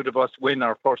crowd of us win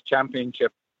our first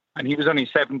championship, and he was only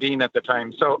 17 at the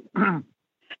time. So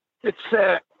it's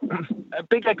a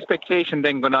big expectation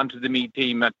then going on to the Meath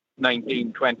team at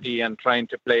 19, 20 and trying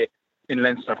to play in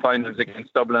Leinster finals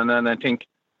against Dublin. And I think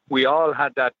we all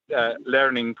had that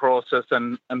learning process,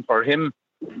 and for him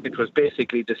it was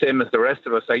basically the same as the rest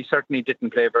of us. I certainly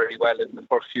didn't play very well in the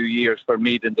first few years for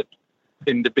Meath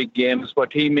in the big games,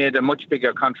 but he made a much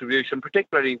bigger contribution,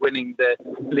 particularly winning the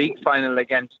league final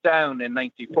against Down in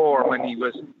 '94 when he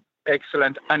was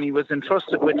excellent, and he was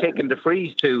entrusted with taking the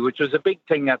frees too, which was a big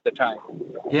thing at the time.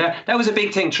 Yeah, that was a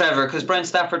big thing, Trevor, because Brian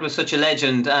Stafford was such a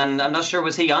legend, and I'm not sure,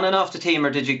 was he on and off the team,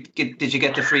 or did you get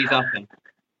the frees off him?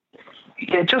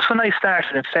 Yeah, just when I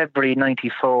started in February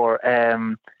 '94,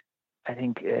 I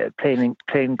think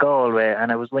playing Galway,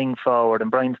 and I was wing forward,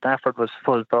 and Brian Stafford was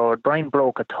full forward. Brian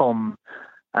broke a thumb,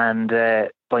 and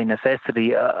by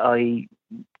necessity, I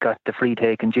got the free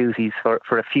taking duties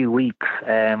for a few weeks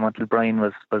until Brian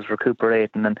was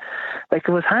recuperating. And like,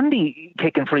 it was handy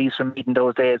kicking frees from Meath in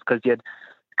those days, because you had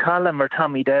Colm or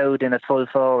Tommy Dowd in at full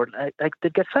forward. Like,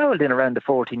 they'd get fouled in around the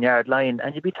 14-yard line,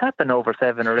 and you'd be tapping over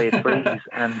 7 or 8 frees,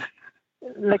 and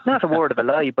like, not a word of a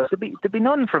lie, but there'd be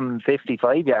none from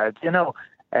 55 yards,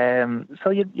 so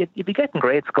you'd be getting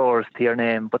great scores to your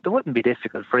name, but there wouldn't be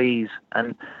difficult frees.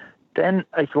 And then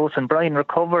I suppose when Brian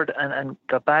recovered and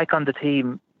got back on the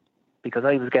team, because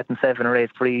I was getting 7 or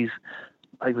 8 frees,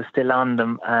 I was still on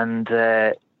them, and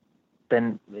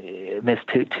then missed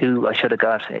two I should have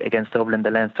got against Dublin,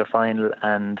 the Leinster final,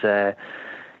 and that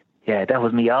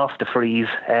was me off the frees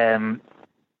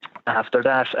after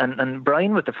that. And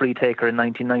Brian was the free taker in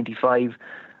 1995,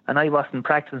 and I wasn't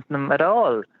practicing them at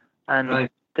all. And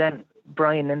then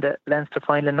Brian in the Leinster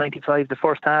final in '95, the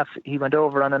first half, he went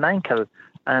over on an ankle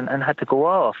and had to go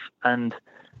off. And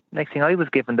next thing, I was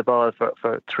given the ball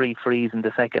for 3 frees in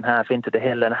the second half into the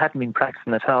hill, and I hadn't been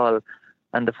practicing at all.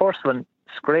 And the first one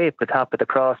scraped the top of the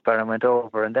crossbar and went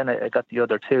over, and then I got the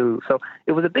other 2. So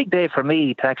it was a big day for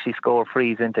me to actually score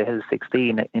frees into Hill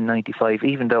 16 in '95,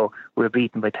 even though we were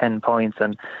beaten by 10 points.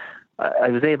 And I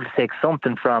was able to take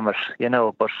something from it,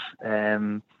 but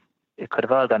it could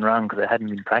have all gone wrong because I hadn't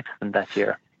been practicing that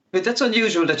year. But that's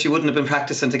unusual that you wouldn't have been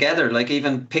practicing together, like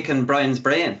even picking Brian's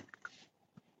brain.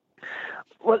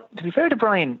 Well, to be fair to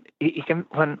Brian, he came,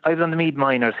 when I was on the Meath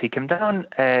minors, he came down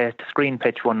to Screen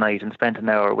pitch one night and spent an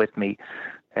hour with me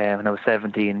when I was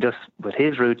 17, just with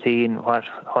his routine, what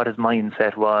his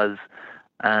mindset was,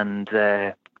 and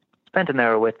spent an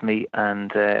hour with me,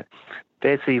 and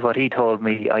basically what he told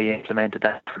me, I implemented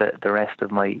that for the rest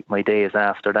of my days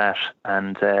after that.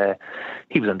 And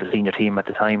he was on the senior team at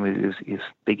the time. He was a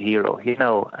big hero,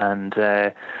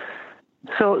 and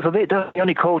so the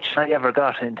only coach I ever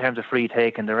got in terms of free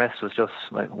taking. The rest was just,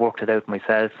 I worked it out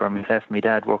myself, or myself and my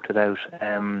dad worked it out.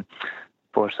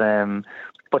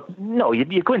 But no,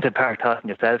 you go into the park tossing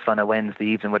yourself on a Wednesday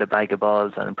evening with a bag of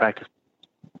balls and practice.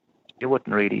 You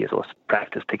wouldn't really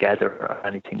practice together or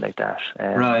anything like that.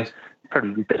 Right.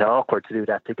 Probably a bit awkward to do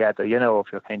that together,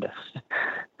 if you're kind of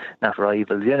not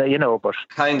rivals, but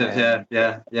kind of,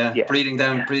 yeah. Breathing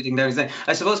down.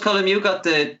 I suppose, Colm, you got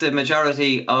the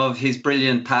majority of his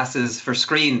brilliant passes for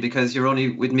Screen because you're only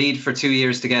with Meath for 2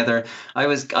 years together. I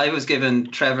was given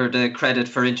Trevor the credit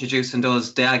for introducing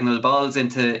those diagonal balls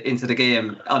into the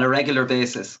game on a regular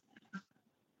basis.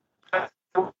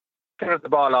 The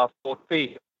ball off both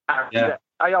feet. And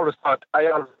I always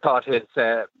thought his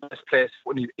best place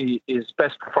when his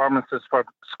best performances for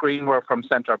screen were from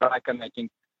centre back, and I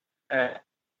think there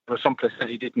was some place that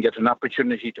he didn't get an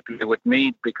opportunity to play with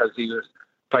Meath because he was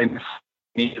finding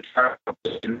needed for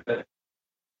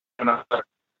another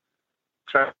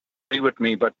with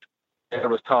me, but I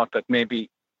was thought that maybe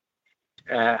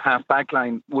half back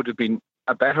line would have been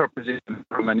a better position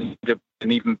for him and he'd have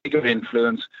an even bigger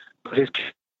influence. But his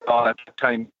ball at the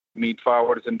time, Meath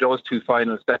forwards, and those two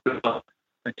finals, that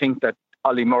I think that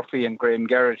Ollie Murphy and Graham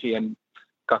Geraghty and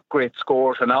got great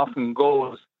scores and often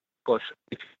goals. But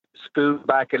if you spool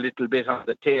back a little bit on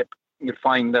the tape, you'll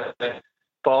find that the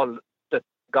ball that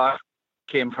got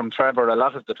came from Trevor a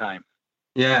lot of the time.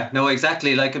 Yeah, no,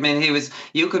 exactly. Like, I mean,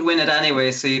 you could win it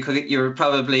anyway, so you were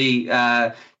probably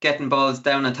getting balls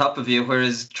down on top of you,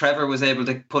 whereas Trevor was able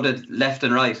to put it left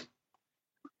and right.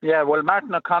 Yeah, well,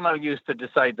 Martin O'Connell used to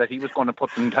decide that he was going to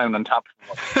put them down on top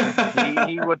of them.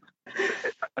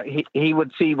 he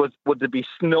would see would there be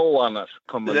snow on it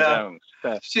coming down.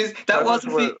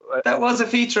 That was a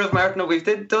feature of Martin.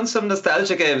 We've done some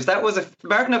nostalgia games.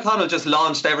 Martin O'Connell just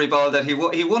launched every ball that he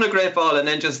won a great ball and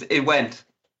then just it went.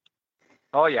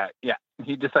 Oh yeah.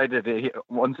 He decided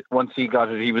once he got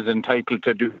it, he was entitled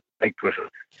to do like with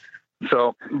it.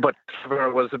 So, but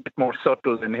Trevor was a bit more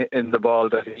subtle in the ball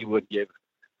that he would give,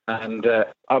 and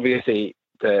obviously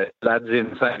the lads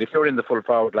inside. If you're in the full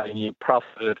forward line, you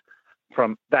profited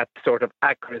from that sort of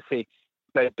accuracy,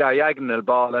 the diagonal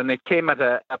ball, and it came at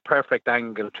a perfect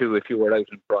angle too. If you were out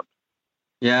in front.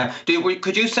 Yeah.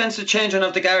 Could you sense a changing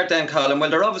of the guard then, Colm? Well,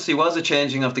 there obviously was a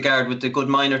changing of the guard with the good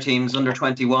minor teams under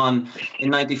 21 in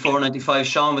 94, 95.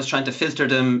 Sean was trying to filter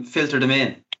them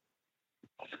in.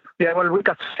 Yeah, well, we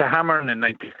got to hammering in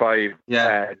 95.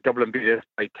 Yeah. Dublin beat us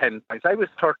by 10 points. I was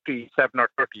 37 or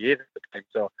 38 at the time,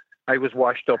 so I was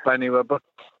washed up anyway. But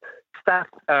Staff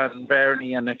and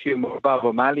Bernie and a few more, Bob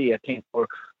O'Malley, I think,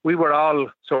 we were all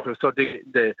sort of, so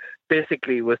the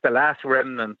basically was the last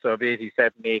remnants of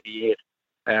 87, 88.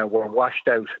 Were washed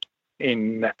out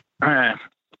in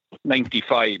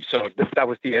 95, so that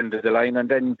was the end of the line. And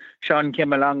then Sean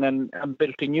came along and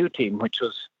built a new team, which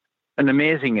was an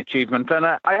amazing achievement. And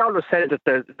I always said that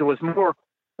there was more,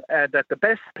 that the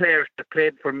best players that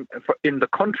played for in the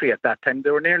country at that time, they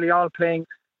were nearly all playing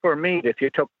for Meath. If you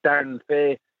took Darren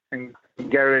Fay and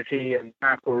Geraghty and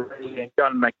Mark O'Reilly and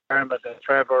John McDermott and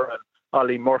Trevor and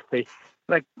Ollie Murphy,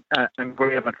 and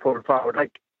Graham at full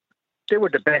forward, they were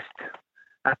the best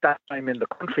at that time in the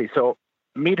country. So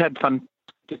Meath had fantastic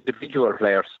individual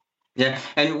players. Yeah,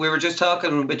 and we were just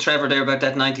talking with Trevor there about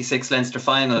that 96 Leinster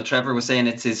final. Trevor was saying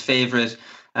it's his favourite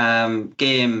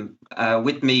game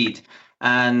with Meath.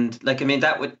 And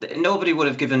nobody would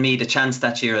have given Meath a chance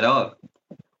that year at all.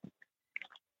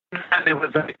 And it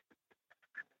was a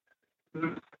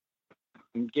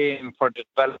game for the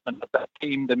development of that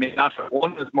team. They may not have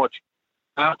won as much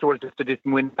afterwards if they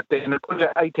didn't win that day. And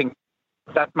I think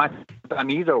that match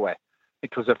done either way.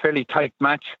 It was a fairly tight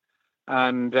match,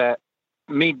 and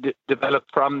Meath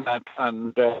developed from that,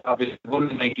 and obviously won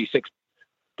in 96.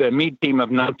 The Meath team of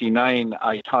 99,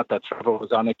 I thought that Trevor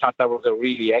was on. I thought that was a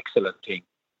really excellent team.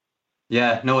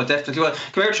 Yeah, no, it definitely was.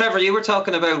 Come here, Trevor, you were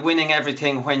talking about winning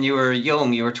everything when you were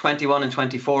young. You were 21 and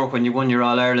 24 when you won your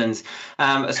All-Irelands.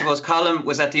 I suppose Colm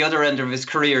was at the other end of his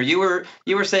career. You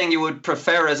were saying you would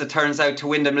prefer, as it turns out, to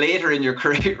win them later in your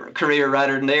career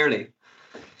rather than early.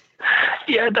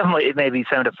 Yeah, that might maybe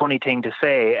sound a funny thing to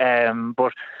say,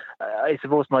 but I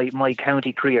suppose my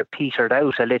county career petered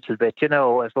out a little bit.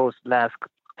 I suppose last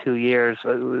 2 years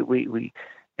we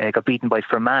got beaten by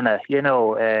Fermanagh,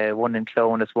 one in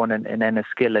Clones, one in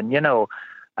Enniskillen,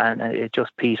 and it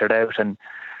just petered out. And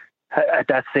at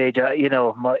that stage,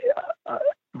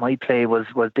 my play was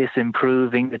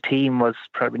disimproving. The team was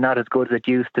probably not as good as it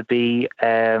used to be.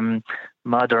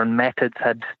 Modern methods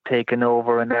had taken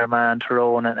over in their man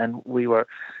Tyrone, and we were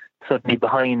suddenly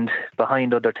behind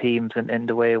other teams in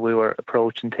the way we were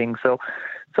approaching things. So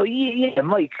yeah,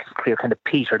 my career kind of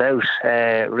petered out,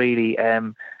 really.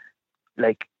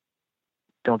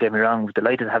 Don't get me wrong, I was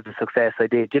delighted to have the success I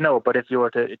did, but if you were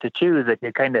to choose it,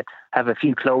 you kind of have a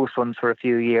few close ones for a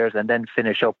few years and then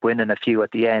finish up winning a few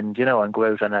at the end, and go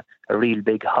out on a real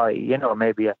big high,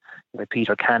 maybe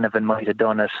Peter Canavan might have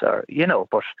done it, or,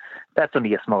 but that's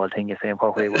only a small thing. You're saying,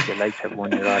 what way would you like to have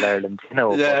won your All-Ireland,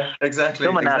 Yeah, exactly.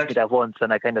 Someone asked me that once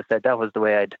and I kind of said that was the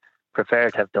way I'd prefer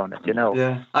to have done it,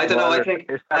 Yeah, I don't know. I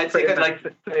think I'd like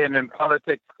saying in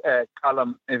politics,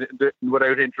 Colm,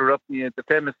 without interrupting you, the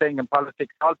famous saying in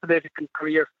politics: all political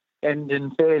careers end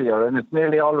in failure, and it's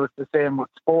nearly always the same with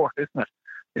sport, isn't it?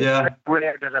 It's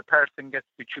rare that a person gets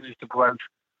to choose to go out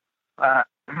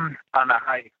on a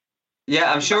high.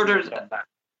 Yeah, I'm sure there's.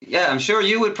 Yeah, I'm sure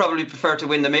you would probably prefer to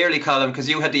win the Merely column because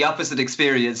you had the opposite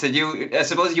experience, and I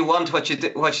suppose you want what you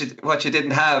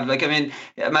didn't have. Like, I mean,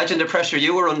 imagine the pressure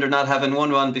you were under not having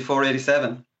won one before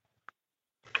 '87.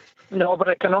 No, but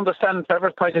I can understand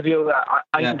Trevor's point of view.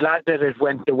 I'm glad that it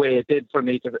went the way it did for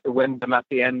me to win them at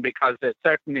the end, because it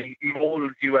certainly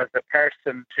molds you as a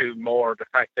person to more the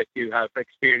fact that you have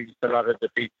experienced a lot of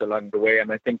defeats along the way.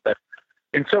 And I think that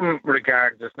in some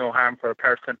regards, there's no harm for a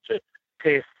person to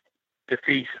taste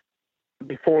defeat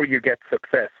before you get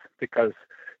success, because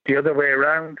the other way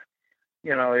around,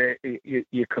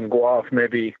 you can go off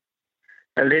maybe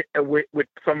with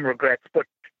some regrets. But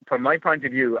from my point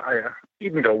of view,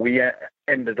 even though we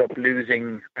ended up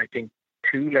losing, I think,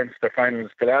 2 Leinster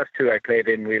finals, the last 2 I played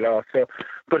in, we lost. So,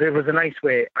 but it was a nice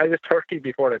way. I was 30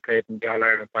 before I played in the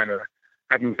All-Ireland final.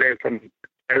 I hadn't played for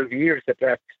 12 years at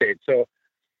that stage. So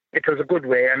it was a good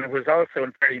way, and it was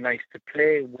also very nice to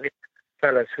play with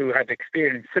fellas who had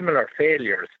experienced similar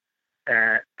failures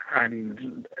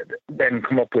and then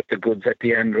come up with the goods at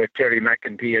the end, with Jerry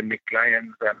McEntee and Mick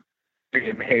Lyons and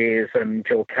Liam Hayes and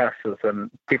Joe Castles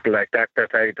and people like that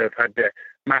I'd have had a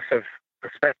massive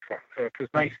respect for. So it was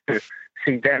nice to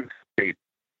see them succeed.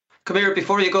 Come here,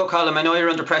 before you go, Colm, I know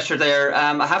you're under pressure there.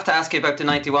 I have to ask you about the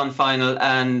 91 final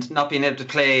and not being able to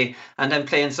play, and then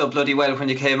playing so bloody well when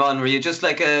you came on. Were you just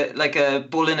like a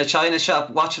bull in a china shop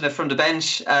watching it from the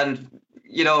bench, and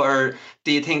or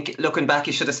do you think, looking back,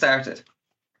 you should have started?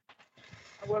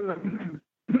 Well,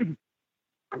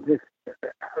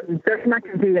 Jerry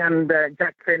McEntee and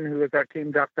Jack Finn, who was our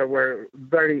team doctor, were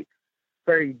very,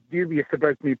 very dubious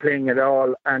about me playing at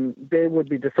all, and they would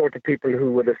be the sort of people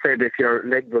who would have said if your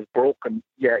leg was broken,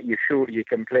 yeah, you sure you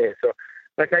can play. So,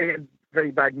 like, I had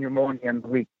very bad pneumonia in the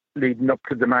week leading up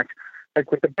to the match.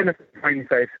 Like, with the benefit of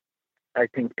hindsight, I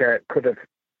think could have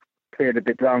played a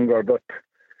bit longer, but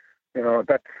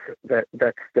that's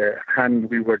the hand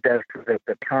we were dealt with at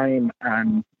the time,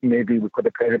 and maybe we could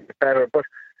have played a bit better. But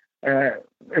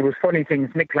it was funny things.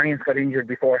 Mick Lyons got injured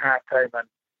before half time, and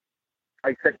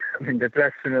I said to him in the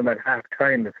dressing room at half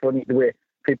time, it's funny the way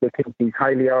people think he's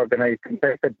highly organised. And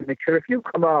I said to Mick, sure, if you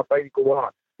come off, I go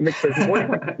on. Mick says, why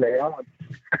not to play on?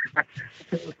 It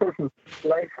was a sort of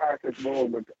light-hearted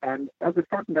moment. And as it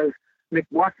turned out, Mick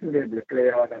wasn't able to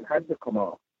play on and had to come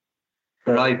off.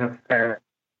 So, right.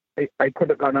 I could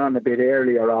have gone on a bit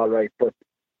earlier, all right, but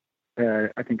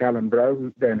I think Alan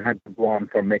Brown then had to go on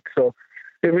for Mick. So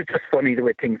it was just funny the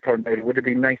way things turned out. It would have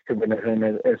been nice to win it,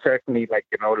 and certainly,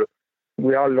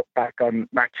 we all look back on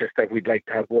matches that we'd like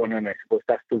to have won, and I suppose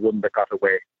that's the one that got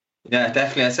away. Yeah,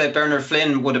 definitely. I said Bernard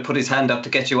Flynn would have put his hand up to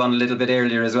get you on a little bit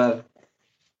earlier as well.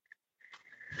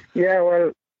 Yeah,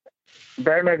 well,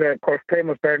 Bernard, of course, playing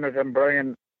with Bernard and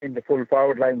Brian in the full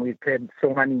forward line, we played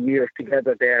so many years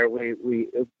together there. We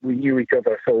knew each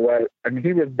other so well, and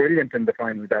he was brilliant in the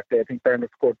final that day. I think Bernard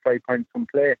scored 5 points from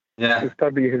play. Yeah, it was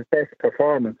probably his best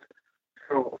performance.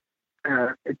 So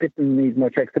it didn't need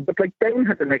much extra. But Down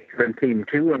had an excellent team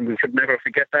too, and we should never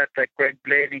forget that. Like Greg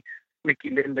Blaney,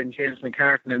 Mickey Lind, and James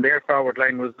McCartan, and their forward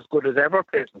line was as good as ever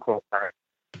played in Croke Park.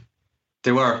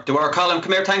 They were. Colm,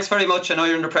 come here. Thanks very much. I know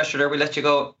you're under pressure there. We'll let you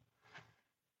go.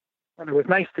 And it was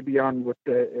nice to be on with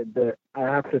the I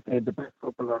have to say, the best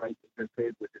footballer I think I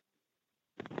played with it.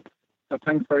 So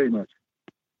thanks very much.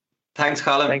 Thanks,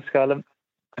 Colm. Thanks, Colm.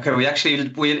 Okay,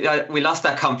 we lost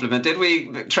that compliment, did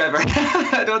we, Trevor?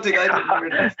 I don't think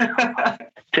I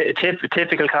did.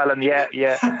 Typical Colm, yeah.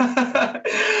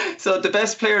 So the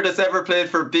best player that's ever played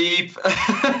for Beep,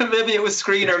 maybe it was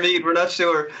Screen or Mead, we're not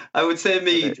sure. I would say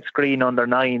Mead. Screen under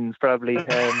 9s, probably.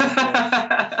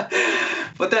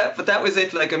 But that was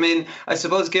it. Like, I mean, I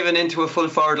suppose given into a full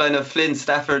forward line of Flynn,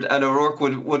 Stafford, and O'Rourke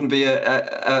wouldn't be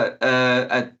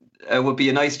would be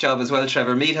a nice job as well,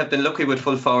 Trevor. Mead have been lucky with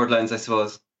full forward lines, I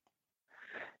suppose.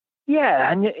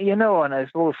 Yeah, and and I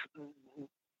suppose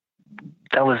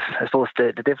that was,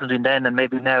 the difference between then and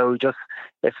maybe now. Just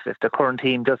if the current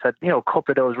team just had, a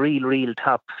couple of those real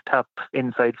top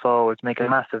inside forwards, make a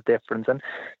massive difference. And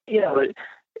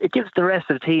it gives the rest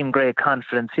of the team great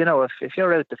confidence. If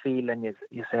you're out the field and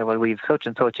you say, well, we've such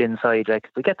and such inside, like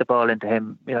if we get the ball into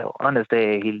him, on his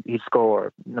day he'll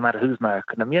score no matter who's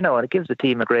marking him. And it gives the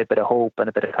team a great bit of hope and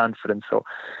a bit of confidence. So,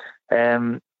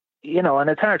 and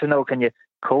it's hard to know, can you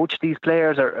coach these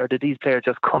players or do these players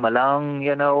just come along?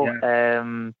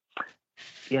 I'm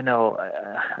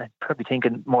probably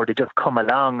thinking more they just come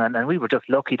along, and we were just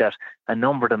lucky that a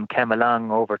number of them came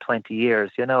along over 20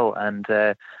 years, and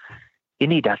you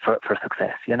need that for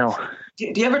success, you know.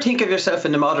 Do you ever think of yourself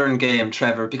in the modern game,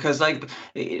 Trevor? Because like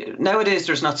nowadays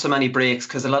there's not so many breaks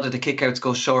because a lot of the kickouts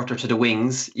go shorter to the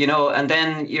wings, you know, and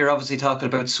then you're obviously talking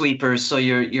about sweepers, so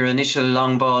your initial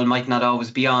long ball might not always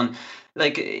be on.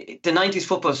 Like the 90s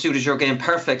football suited your game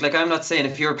perfect. Like I'm not saying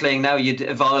if you're playing now you'd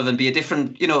evolve and be a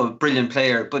different, you know, brilliant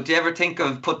player, but do you ever think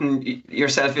of putting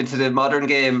yourself into the modern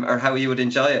game or how you would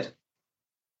enjoy it?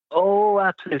 Oh,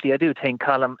 absolutely. I do think,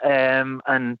 Colm.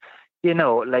 And, you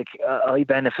know, like I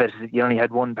benefited. You only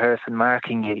had one person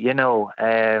marking you, you know,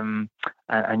 and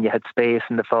you had space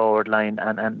in the forward line.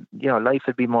 And you know, life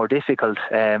would be more difficult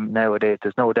nowadays,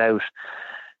 there's no doubt.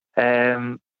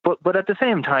 But at the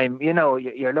same time, you know,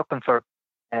 you're looking for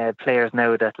players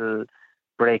now that'll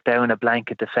break down a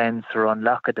blanket defence or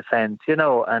unlock a defence, you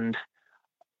know, and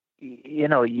you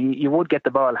know, you would get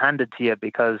the ball handed to you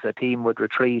because a team would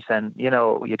retreat and, you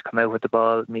know, you'd come out with the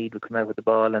ball, Mead would come out with the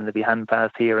ball and there'd be hand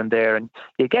pass here and there and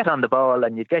you'd get on the ball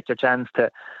and you'd get your chance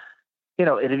to, you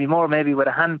know, it'd be more maybe with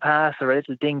a hand pass or a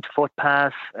little dinged foot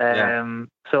pass.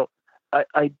 So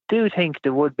I do think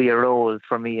there would be a role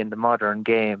for me in the modern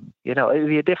game. You know, it'd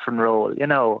be a different role, you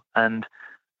know, and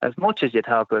as much as you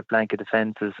talk about blanket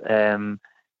defences, there's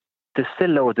still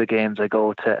loads of games I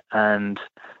go to and,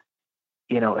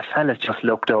 you know, if fellas just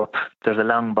looked up, there's a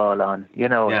long ball on, you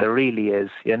know, there really is,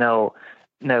 you know.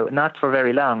 Now, not for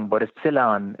very long, but it's still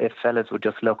on if fellas would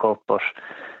just look up. But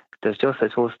there's just, I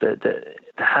suppose, the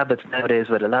habits nowadays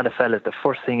with a lot of fellas, the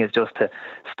first thing is just to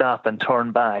stop and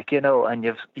turn back, you know, and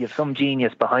you've some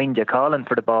genius behind you calling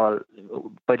for the ball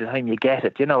by the time you get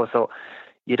it, you know, so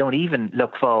you don't even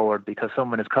look forward because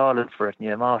someone is calling for it and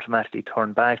you automatically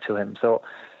turn back to him. So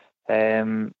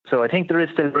I think there is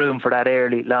still room for that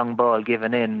early long ball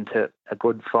given in to a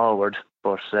good forward.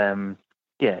 But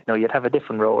you'd have a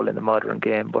different role in the modern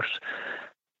game. But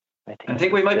I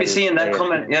think we might be seeing that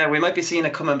coming. Yeah, we might be seeing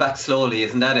it coming back slowly,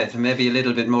 isn't that it? And maybe a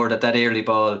little bit more that early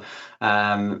ball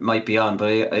might be on. But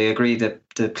I agree that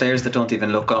the players that don't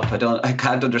even look up, I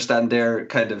can't understand their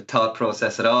kind of thought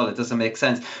process at all. It doesn't make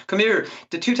sense. Come here,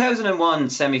 the 2001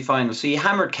 semi-final. So you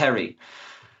hammered Kerry.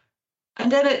 And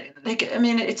then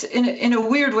it's in a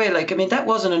weird way, that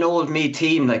wasn't an old Meath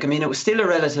team. It was still a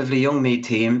relatively young Meath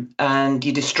team, and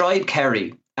you destroyed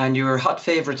Kerry, and you were hot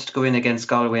favourites to go in against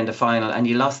Galway in the final, and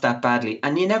you lost that badly,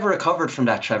 and you never recovered from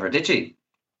that, Trevor, did you?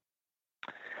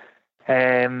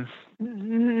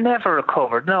 Never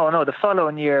recovered. No. The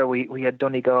following year, we had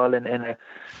Donegal in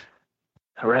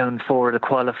around 4 of the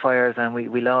qualifiers, and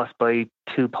we lost by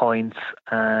 2 points.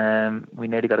 We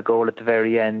nearly got a goal at the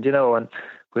very end, you know, and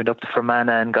we went up to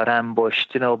Fermanagh and got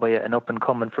ambushed, you know, by an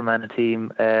up-and-coming Fermanagh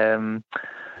team. And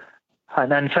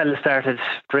then fellas started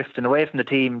drifting away from the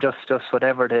team, just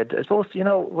whatever they did. I suppose, you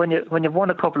know, when you've won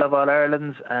a couple of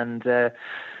All-Irelands and,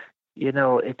 you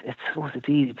know, it's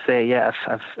easy to say, yeah,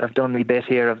 I've done my bit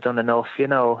here, I've done enough, you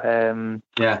know.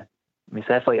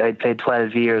 Myself, I'd played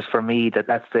 12 years for Meath at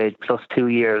that stage, plus 2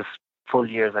 years, full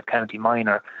years at County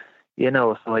Minor. You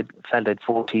know, so I felt I'd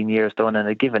 14 years done and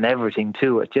I'd given everything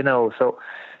to it, you know. So,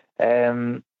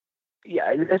 I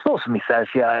suppose for myself,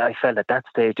 I felt at that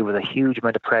stage there was a huge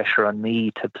amount of pressure on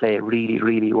me to play really,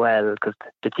 really well because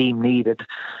the team needed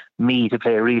me to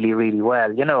play really, really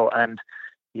well, you know. And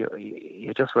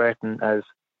you just weren't as,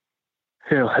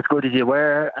 you know, as good as you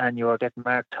were, and you were getting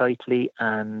marked tightly,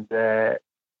 and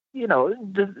you know,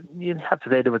 you have to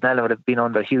say there was an element of being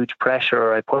under huge pressure,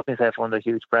 or I put myself under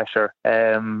huge pressure.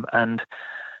 And it's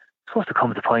supposed to come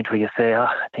to the point where you say,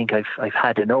 I think I've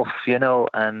had enough, you know,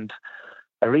 and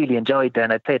I really enjoyed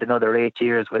then. I played another 8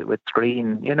 years with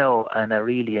Screen, you know, and I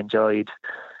really enjoyed,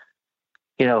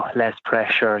 you know, less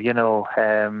pressure, you know,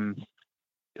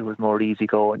 it was more easy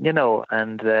going, you know,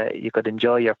 and you could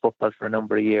enjoy your football for a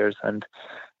number of years. And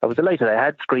I was delighted I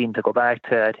had Screen to go back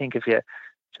to. I think if you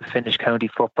just finish county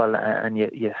football and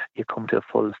you come to a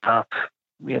full stop,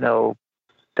 you know,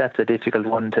 that's a difficult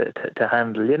one to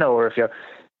handle, you know. Or if your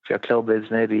club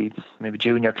is maybe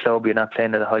junior club, you're not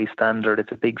playing at a high standard,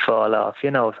 it's a big fall off,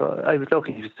 you know. So I was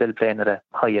lucky to be still playing at a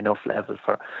high enough level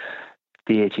for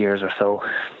the 8 years or so.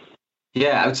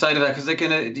 Yeah, outside of that,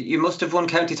 because you must have won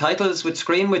county titles with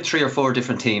Screen with 3 or 4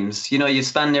 different teams. You know, you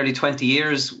spanned nearly 20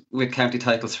 years with county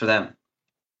titles for them.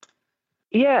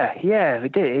 Yeah, we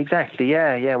did, exactly.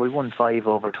 Yeah, we won 5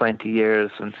 over 20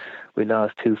 years and we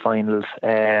lost 2 finals.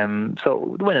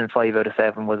 So winning 5 out of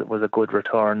 7 was a good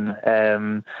return.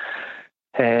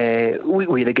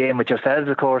 We had a game with yourselves,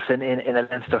 of course, in a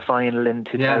Leinster final in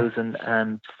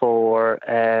 2004.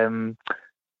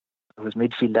 It was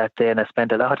midfield that day, and I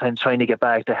spent a lot of time trying to get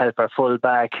back to help our full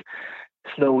back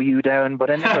slow you down, but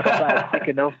I never got back quick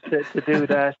enough to do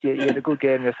that. You had a good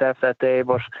game yourself that day,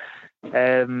 but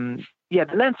Yeah,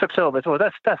 the Leinster Club, I suppose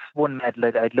that's one medal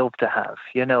I'd love to have.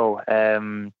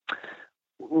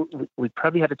 We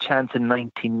probably had a chance in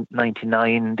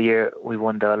 1999, the year we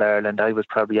won the All-Ireland. I was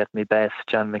probably at my best.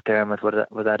 John McDermott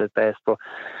was at his best. But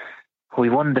we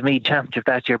won the Meath Championship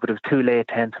that year, but it was too late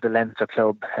to enter the Leinster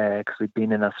Club because we'd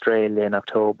been in Australia in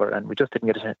October and we just didn't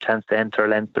get a chance to enter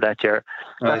Leinster that year.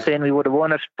 Right. Not saying we would have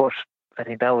won it, but I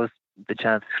think that was the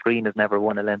chance. Screen has never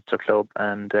won a Leinster Club.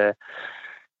 And,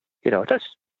 that's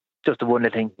just the one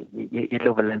thing. You'd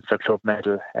love a Leinster Club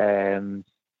medal.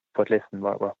 But listen,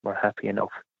 we're happy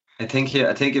enough. I think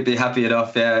you'd be happy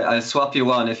enough. Yeah, I'll swap you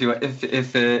one if you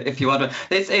want one.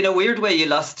 It's in a weird way. You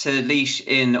lost to Laois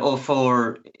in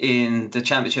 2004 in the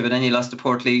championship, and then you lost to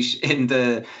Portlaoise in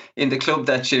the club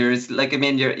that year. It's like, I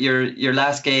mean, your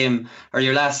last game or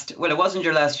your last. Well, it wasn't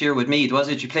your last year with Meath, was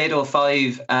it? You played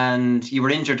 2005 and you were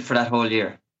injured for that whole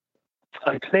year.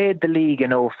 I played the league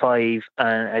in 2005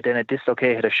 and then I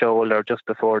dislocated a shoulder just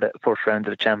before the first round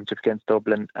of the championship against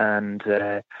Dublin, and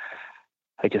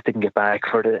I just didn't get back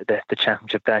for the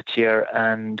championship that year.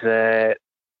 And I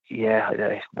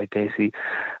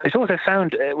suppose I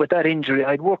found with that injury,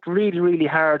 I'd worked really, really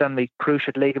hard on my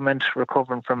cruciate ligament,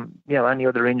 recovering from any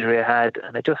other injury I had,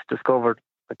 and I just discovered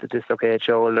with the dislocated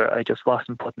shoulder, I just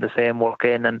wasn't putting the same work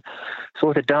in, and so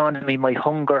it dawned on me my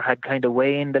hunger had kind of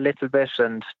waned a little bit.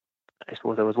 And I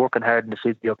suppose I was working hard in the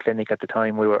physio clinic at the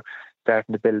time. We were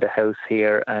starting to build a house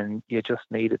here, and you just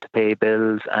needed to pay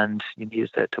bills and you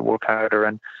needed to work harder.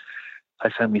 And I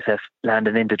found myself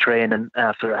landing into training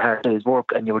after a hard day's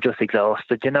work, and you were just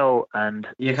exhausted, and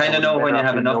you kind of know when you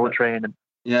have enough of training.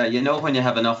 Yeah, you know when you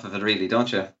have enough of it, really,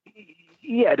 don't you?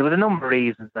 Yeah, there was a number of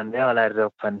reasons, and they all added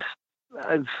up, and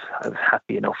I was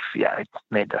happy enough. Yeah, I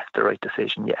made the right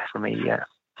decision. Yeah, for me. Yeah.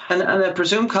 And I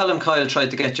presume Colm Coyle tried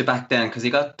to get you back then because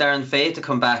he got Darren Fay to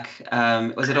come back.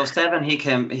 Was it 2007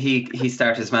 he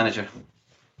started as manager?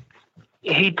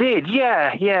 He did,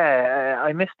 yeah.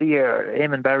 I missed the year.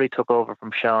 Eamon Barry took over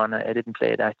from Sean. I didn't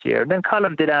play that year. And then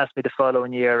Colm did ask me the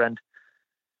following year, and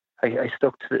I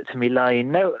stuck to my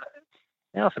line. Now,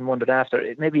 I often wondered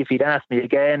after, maybe if he'd asked me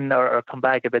again or come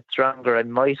back a bit stronger, I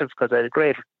might have, because I had a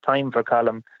great time for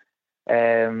Colm.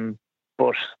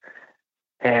 But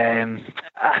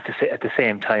at the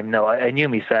same time, no, I knew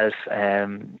myself. A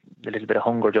little bit of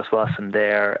hunger just wasn't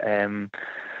there.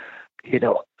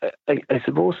 I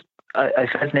suppose I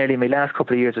felt nearly my last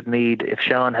couple of years at Meath, if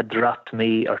Sean had dropped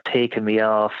me or taken me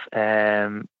off,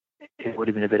 it would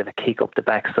have been a bit of a kick up the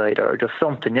backside or just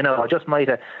something. I just might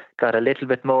have got a little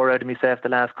bit more out of myself the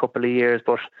last couple of years.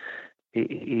 But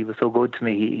he was so good to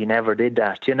me. He never did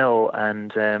that,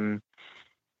 and.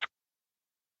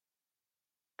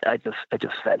 I just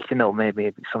felt,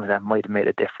 maybe some of that might have made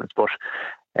a difference, but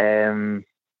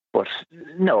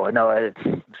no, I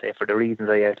say for the reasons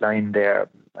I outlined there,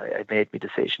 I made my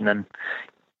decision, and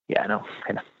kind of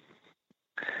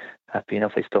happy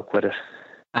enough I stuck with it.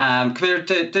 Come here,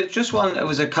 just one. It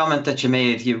was a comment that you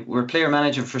made. You were player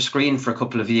manager for Screen for a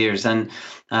couple of years, and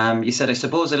you said, I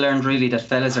suppose I learned really that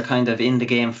fellas are kind of in the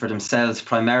game for themselves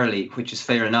primarily, which is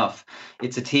fair enough.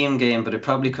 It's a team game, but it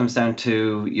probably comes down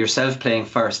to yourself playing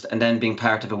first and then being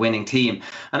part of a winning team.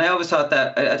 And I always thought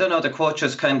that, I don't know, the quote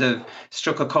just kind of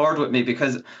struck a chord with me,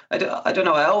 because I don't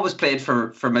know, I always played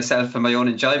for myself and my own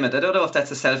enjoyment. I don't know if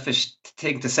that's a selfish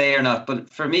thing to say or not, but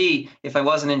for me, if I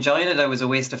wasn't enjoying it, I was a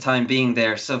waste of time being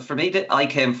there. So for me, I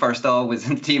came first always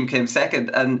and the team came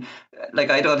second. And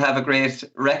I don't have a great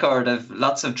record of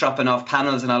lots of dropping off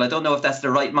panels and all. I don't know if that's the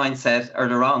right mindset or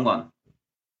the wrong one.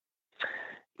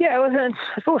 Yeah, I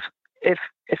suppose if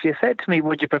you said to me,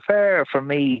 would you prefer for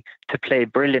me to play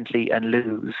brilliantly and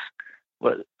lose?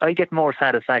 Well, I get more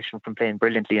satisfaction from playing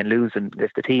brilliantly and losing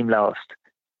if the team lost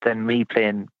than me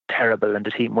playing terrible and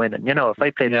the team winning. If I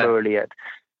played poorly,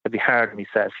 I'd be hard on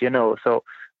myself, So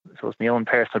it's my own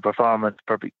personal performance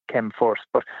probably came first.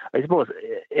 But I suppose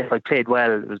if I played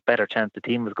well, it was a better chance the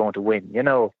team was going to win,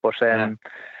 But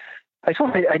I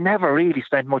suppose I never really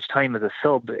spent much time as a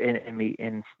sub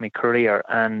in my career.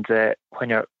 And when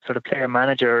you're sort of player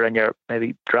manager and you're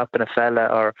maybe dropping a fella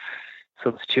or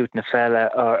substituting a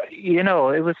fella, or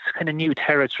it was kind of new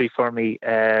territory for me.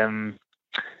 I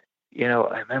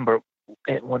remember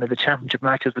in one of the championship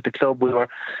matches with the club, we were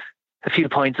a few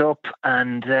points up,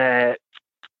 and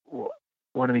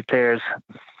one of my players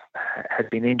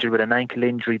had been injured with an ankle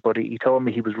injury, but he told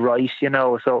me he was right,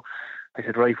 so I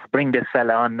said, right, bring this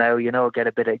fella on now, get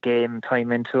a bit of game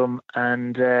time into him.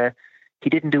 And he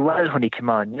didn't do well when he came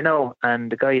on,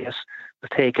 and the guy that was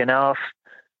taken off,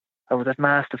 I was at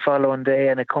Mass the following day,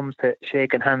 and it comes to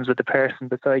shaking hands with the person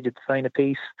beside you to sign a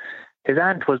piece. his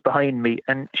aunt was behind me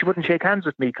and she wouldn't shake hands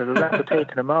with me because I was after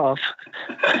taking him off.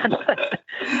 And,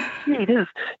 gee, this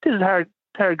is hard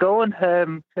going.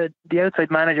 The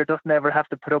outside manager doesn't ever have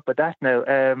to put up with that now.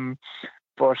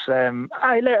 But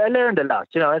I learned a lot.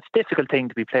 You know, it's a difficult thing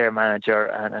to be player manager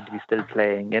and to be still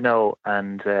playing, you know.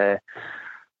 And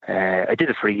I did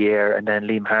it for a year, and then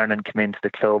Liam Harnan came into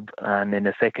the club, and in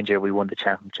the second year we won the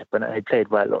championship, and I played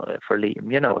well for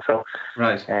Liam, you know. So,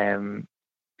 right.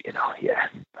 You know, yeah.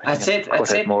 I'd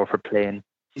say more for playing.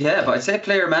 Yeah, but I'd say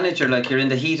player manager, like you're in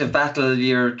the heat of battle,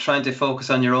 you're trying to focus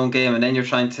on your own game, and then you're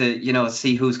trying to, you know,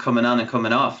 see who's coming on and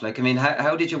coming off. Like, I mean,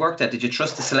 how did you work that? Did you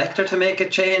trust the selector to make a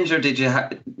change, or did you,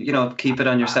 you know, keep it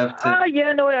on yourself?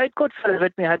 Yeah, no, I had good fellas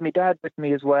with me. I had my dad with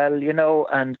me as well, you know,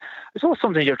 and it's always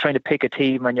something you're trying to pick a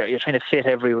team and you're trying to fit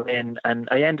everyone in. And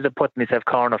I ended up putting myself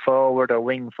corner forward or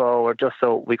wing forward just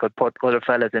so we could put other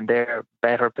fellas in their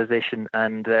better position.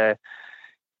 And,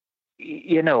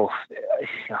 you know,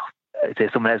 I'd say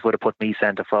someone else would have put me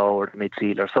centre forward,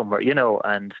 midfield or somewhere, you know,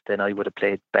 and then I would have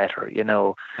played better, you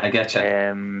know. I get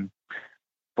you.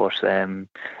 But I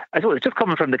suppose it's just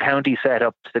coming from the county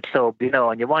setup to the club, you know,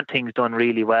 and you want things done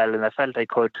really well, and I felt I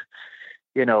could,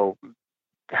 you know,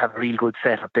 have a real good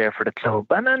setup there for the club.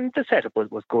 And then the setup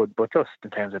was good, but just in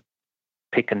terms of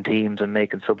picking teams and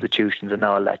making substitutions and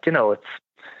all that, you know,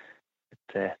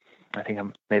 I think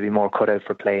I'm maybe more cut out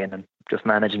for playing and just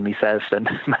managing myself than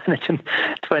managing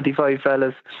 25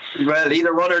 fellas. Well,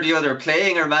 either one or the other,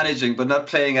 playing or managing, but not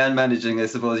playing and managing, I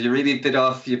suppose. You really bit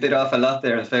off a lot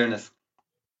there, in fairness.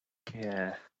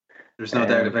 Yeah. There's no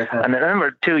doubt about that. And I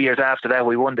remember 2 years after that,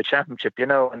 we won the championship, you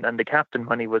know, and the captain,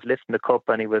 when he was lifting the cup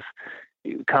and he was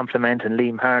complimenting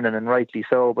Liam Harnan, and rightly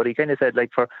so, but he kind of said,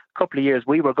 like, for a couple of years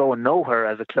we were going nowhere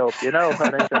as a club, you know.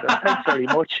 And I said, thanks very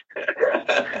much.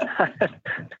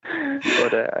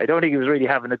 But I don't think he was really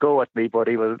having a go at me, but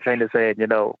he was kind of saying, you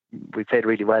know, we played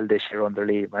really well this year under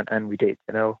Liam, and we did,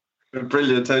 you know.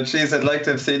 Brilliant. And geez, I'd like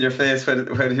to have seen your face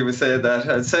when he was saying that.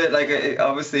 I'd say, like,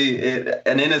 obviously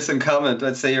an innocent comment.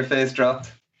 I'd say your face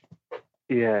dropped.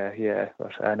 Yeah,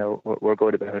 but I know we're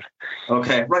good about it.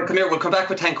 Okay, right, come here. We'll come back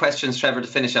with 10 questions, Trevor, to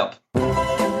finish up.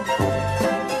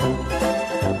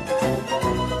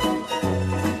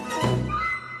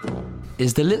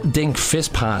 Is the little dink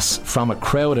fist pass from a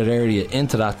crowded area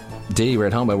into that D we're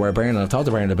talking about, where Bernard, I've talked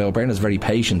to Bernard about, Bernard's very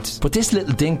patient, but this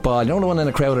little dink ball, you know, the one in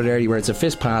a crowded area where it's a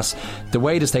fist pass, the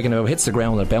weight is taken out, hits the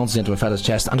ground and it bounces into a fella's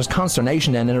chest, and there's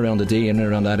consternation then in around the D and in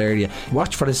around that area.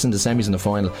 Watch for this in the semis and the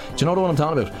final. Do you know the one I'm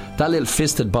talking about? That little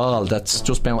fisted ball that's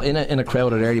just bounced in a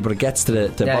crowded area, but it gets to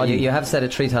the body. You have said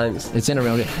it 3 times. It's in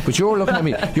around it. But you're looking at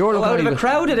me, out of a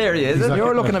crowded area, is it?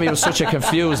 You're looking at me with such a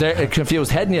confused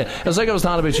head in you. It was like I was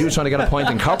talking about you trying to get a point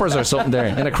in coppers or something there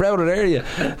in a crowded area.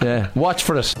 Yeah, watch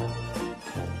for it.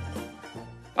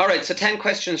 All right, so 10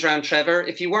 questions round, Trevor.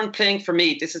 If you weren't playing for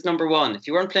Meath, this is number 1. If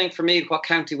you weren't playing for Meath, what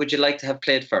county would you like to have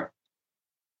played for?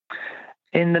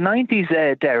 In the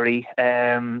 90s, Derry,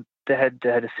 they had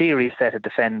a serious set of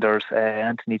defenders.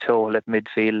 Anthony Toll at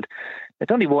midfield.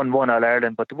 They'd only won one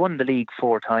All-Ireland, but they won the league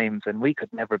 4 times, and we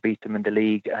could never beat them in the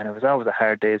league. And it was always a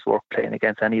hard day's work playing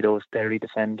against any of those Derry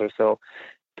defenders. So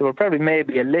they were probably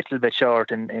maybe a little bit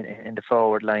short in the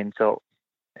forward line. So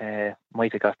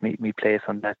might have got me place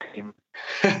on that team.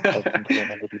 A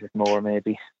little bit more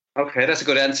maybe. Okay, that's a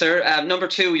good answer. Number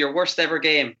 2, your worst ever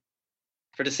game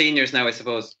for the seniors now, I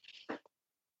suppose.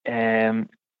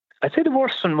 I'd say the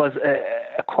worst one was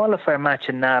a qualifier match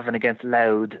in Navan against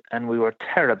Louth, and we were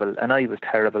terrible, and I was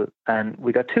terrible, and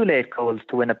we got 2 late goals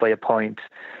to win it by a point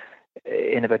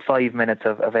in about 5 minutes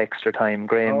of extra time.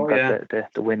 Graham got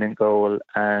the winning goal,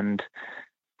 and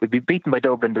we'd been beaten by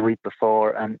Dublin the week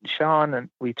before, and Sean and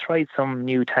we tried some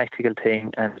new tactical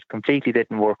thing and it completely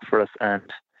didn't work for us,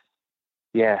 and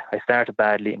I started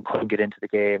badly and couldn't get into the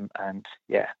game, and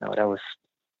that was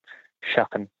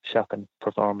shocking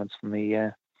performance for me.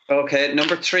 Okay,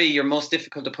 number 3, your most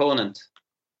difficult opponent.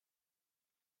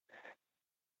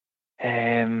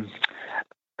 Hank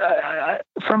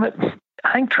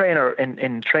Traynor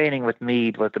in training with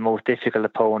Meath was the most difficult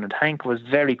opponent. Hank was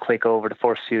very quick over the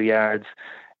first few yards,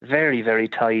 very, very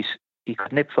tight. He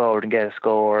could nip forward and get a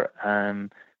score.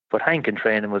 But Hank in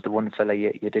training was the one fella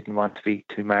you didn't want to be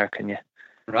marking you.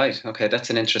 Right, okay, that's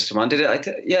an interesting one. He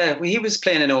was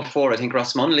playing in 2004. I think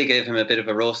Ross Munnelly gave him a bit of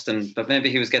a roasting, but maybe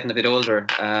he was getting a bit older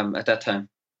at that time.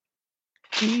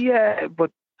 Yeah,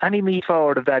 but any Meath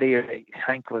forward of that era,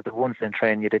 Hank was the one in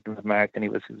training you didn't mark, and he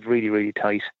was really, really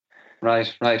tight.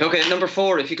 Right. Okay, number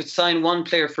 4, if you could sign one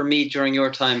player for Meath during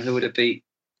your time, who would it be?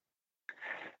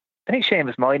 I think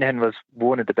Seamus Moynihan was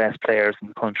one of the best players in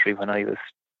the country when I was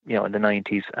in the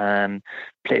 90s, and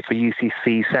played for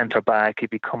UCC centre back. He'd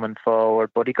be coming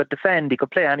forward, but he could defend. He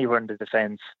could play anywhere in the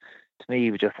defence. To me,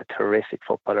 he was just a terrific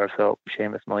footballer. So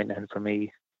Seamus Moynihan for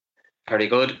me. Very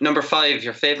good. Number 5,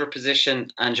 your favourite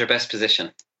position and your best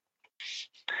position.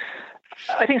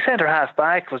 I think centre half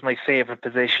back was my favourite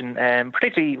position,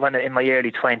 particularly when in my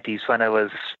early 20s when I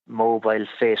was mobile,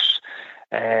 fit.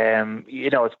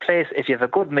 It's place. If you have a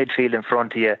good midfield in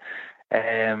front of you,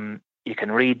 you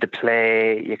can read the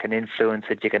play, you can influence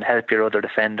it, you can help your other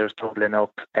defenders doubling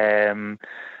up.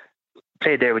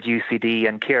 Played there with UCD,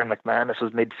 and Kieran McManus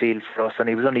was midfield for us, and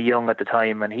he was only young at the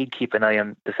time, and he'd keep an eye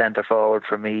on the centre forward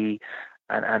for me,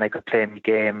 and I could play my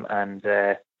game, and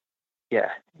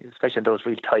especially in those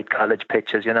really tight college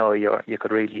pitches, you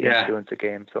could really influence the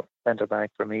game. So centre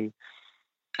back for me.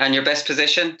 And your best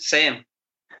position? Same.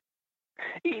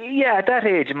 Yeah, at that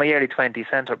age, in my early 20s,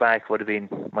 centre back would have been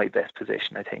my best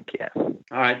position, I think. Yeah. All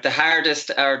right. The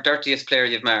hardest or dirtiest player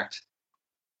you've marked?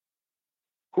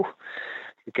 You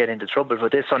get into trouble for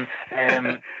this one.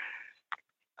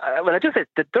 Well, I just said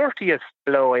the dirtiest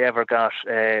blow I ever got.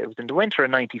 It was in the winter of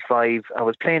 '95. I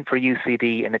was playing for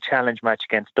UCD in a challenge match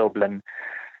against Dublin,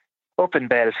 up in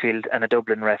Belfield, and a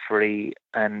Dublin referee.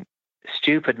 And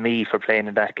stupid me for playing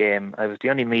in that game. I was the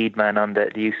only Mead man on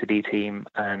the UCD team,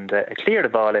 and I cleared the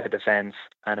ball out of defence.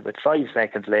 And about 5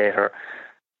 seconds later,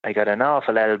 I got an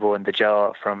awful elbow in the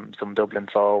jaw from some Dublin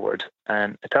forward,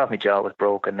 and I thought my jaw was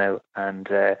broken now. And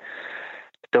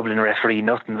Dublin referee,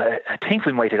 nothing. I think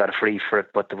we might have got a free for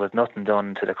it, but there was nothing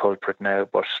done to the culprit now.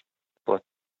 But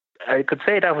I could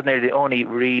say that was nearly the only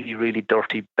really, really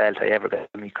dirty belt I ever got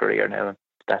in my career now.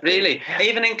 Really?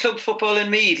 Even in club football in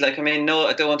Meath? No,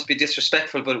 I don't want to be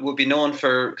disrespectful, but it would be known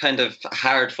for kind of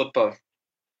hard football.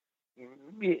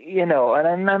 And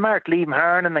I marked Liam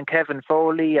Harnan and Kevin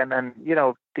Foley and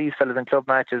these fellas in club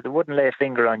matches, they wouldn't lay a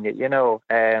finger on you,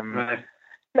 Right.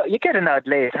 No, you get an odd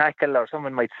late tackle or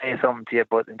someone might say something to you,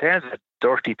 but in terms of a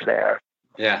dirty player.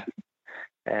 Yeah.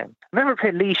 I remember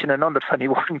playing Laois in an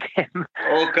under-21 game.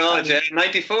 Oh, God, yeah.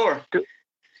 94.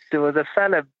 There was a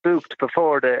fella booked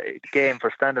before the game for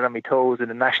standing on my toes in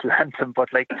the national anthem, but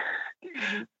it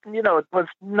was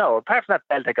apart from that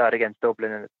belt I got against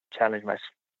Dublin in a challenge match,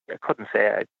 I couldn't say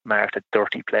I marked a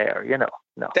dirty player,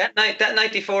 no. That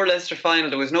 94 Leicester final,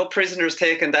 there was no prisoners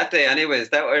taken that day anyways.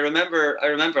 That I remember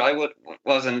I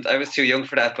was too young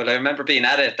for that, but I remember being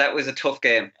at it. That was a tough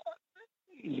game.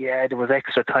 Yeah, there was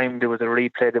extra time, there was a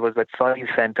replay, there was about 5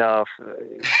 sent off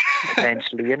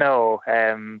potentially, there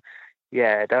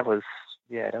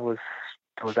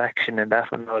was action in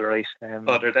that one, all right.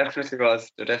 There definitely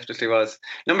was.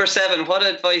 Number 7,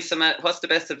 what's the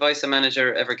best advice a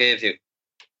manager ever gave you?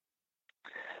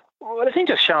 Well, I think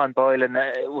just Sean Boylan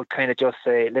would kind of just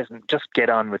say, listen, just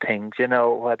get on with things,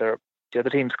 whether the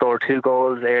other team score 2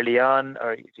 goals early on,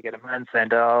 or if you get a man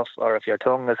sent off, or if your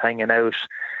tongue is hanging out,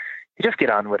 you just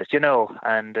get on with it,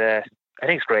 and I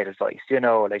think it's great advice,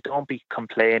 don't be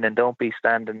complaining, don't be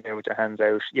standing there with your hands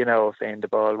out, saying the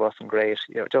ball wasn't great,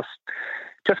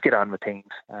 just get on with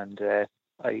things. And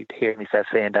I'd hear myself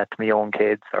saying that to my own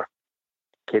kids or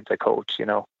kids I coach,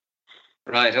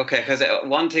 Right, okay, because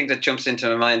one thing that jumps into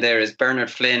my mind there is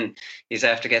Bernard Flynn. He's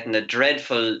after getting a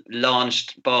dreadful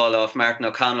launched ball off Martin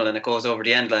O'Connell and it goes over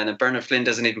the end line, and Bernard Flynn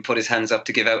doesn't even put his hands up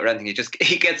to give out or anything.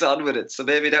 He gets on with it. So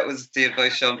maybe that was the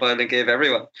advice Sean Boylan gave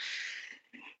everyone.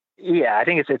 Yeah, I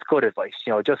think it's good advice.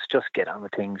 Just get on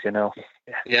with things.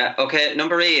 Yeah. Okay.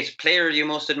 Number 8, player you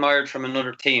most admired from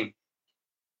another team.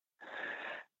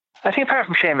 I think apart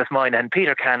from Seamus Moynihan,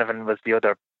 Peter Canavan was the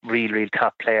other real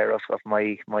top player of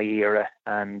my era,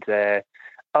 and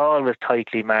always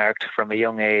tightly marked from a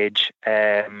young age.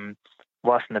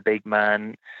 Wasn't a big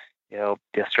man. The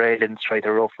Australians tried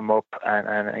to rough him up,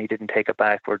 and he didn't take a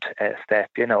backward step.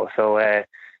 So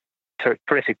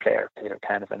terrific player, Peter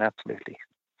Canavan, absolutely.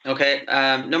 Okay.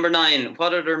 Number 9,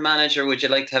 what other manager would you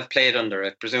like to have played under? I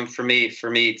presume for Meath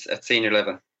at senior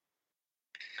level.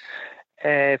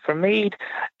 For Meath,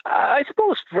 I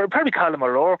suppose probably Colm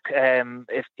O'Rourke.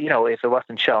 If it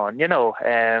wasn't Sean,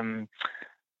 I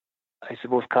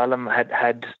suppose Colm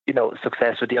had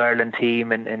success with the Ireland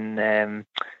team in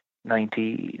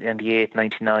 98,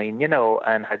 99,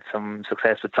 and had some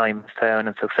success with Simonstown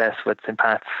and success with St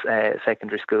Pat's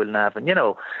secondary school in Avon,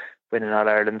 winning All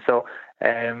Ireland. So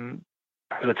I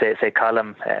would say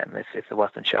Colm if it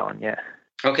wasn't Sean, yeah.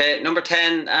 Okay, number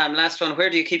 10, last one. Where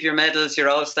do you keep your medals, your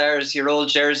All-Stars, your old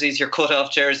jerseys, your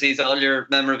cut-off jerseys, all your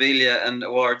memorabilia and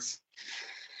awards?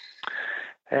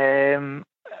 I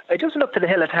just went up to the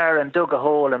Hill of Tara and dug a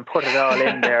hole and put it all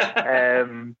in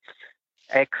there.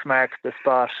 X marks the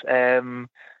spot.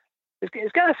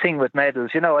 It's got a thing with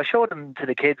medals. I showed them to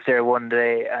the kids there one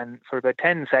day, and for about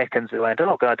 10 seconds they went,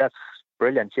 "Oh God, that's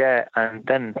brilliant, yeah," and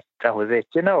then that was it.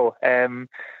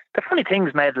 The funny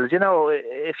things, medals.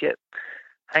 If you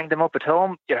hang them up at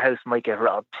home, your house might get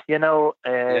robbed. If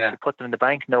you put them in the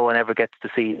bank, no one ever gets to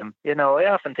see them. I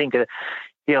often think of,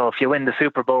 if you win the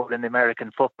Super Bowl in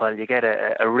American football, you get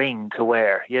a ring to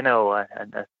wear,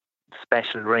 and a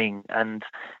special ring, and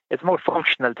it's a more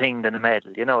functional thing than a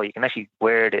medal. You can actually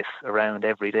wear this around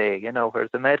every day. Whereas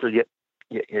the medal, you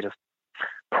just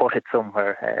put it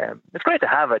somewhere. It's great to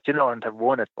have it, and to have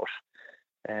won it, but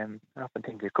I often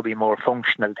think it could be a more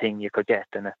functional thing you could get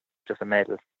than just a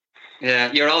medal.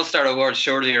 Yeah, your All-Star Award,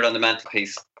 surely you're on the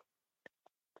mantelpiece.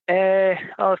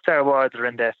 All-Star Awards are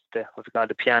in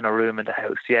the piano room in the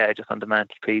house. Yeah, just on the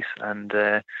mantelpiece, and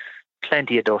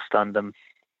plenty of dust on them.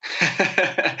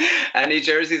 Any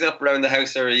jerseys up around the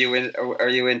house, or are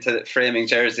you into framing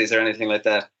jerseys or anything like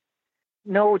that?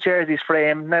 No jerseys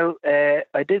framed. No,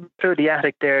 I did through the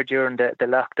attic there during the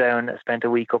lockdown. I spent a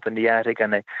week up in the attic,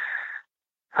 and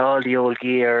all the old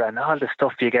gear and all the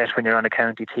stuff you get when you're on a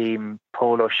county team,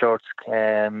 polo shirts,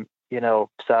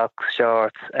 socks,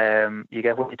 shorts, you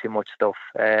get way too much stuff.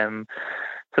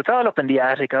 So it's all up in the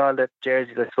attic, all the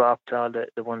jerseys I swapped, all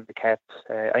the ones I kept.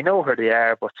 I know where they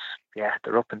are, but yeah,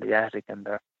 they're up in the attic, and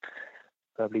they're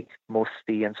probably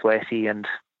musty and sweaty, and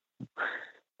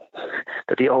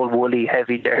they're the old woolly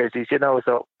heavy jerseys,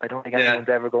 so I don't think anyone's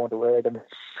ever going to wear them.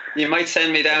 You might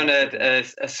send me down a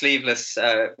sleeveless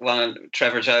one,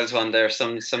 Trevor Giles one there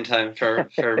sometime for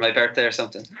my birthday or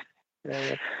something.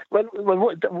 Well,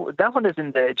 that one is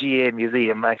in the GA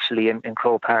Museum actually in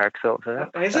Crow Park. So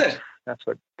is it? That's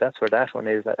where that one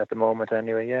is at the moment.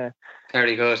 Anyway, yeah.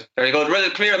 Very good, very good.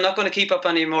 Well, clear. I'm not going to keep up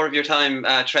any more of your time,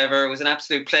 Trevor. It was an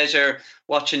absolute pleasure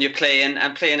watching you playing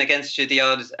and playing against you the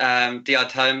odd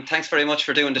time. Thanks very much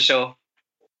for doing the show.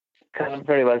 I'm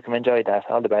very welcome. Enjoyed that.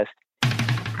 All the best.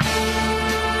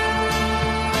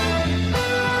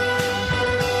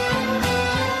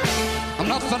 I'm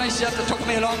not finished yet. It took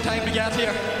me a long time to get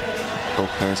here. Both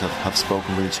players have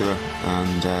spoken with each other,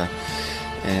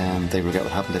 and they regret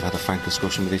what happened. They've had a frank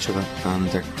discussion with each other,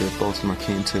 and both of them are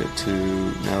keen to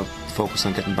now focus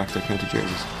on getting back their county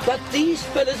jerseys. That these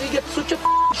fellas will get such a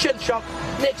shell shock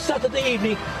next Saturday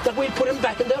evening that we'll put them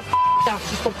back in their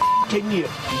asses for 10 years.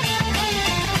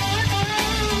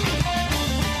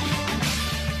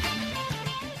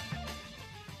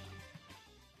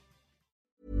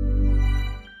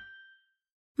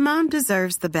 Mom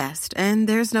deserves the best, and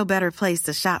there's no better place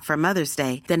to shop for Mother's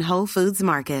Day than Whole Foods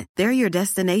Market. They're your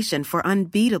destination for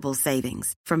unbeatable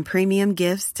savings, from premium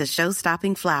gifts to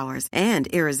show-stopping flowers and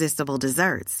irresistible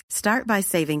desserts. Start by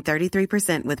saving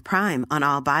 33% with Prime on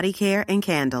all body care and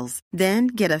candles. Then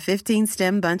get a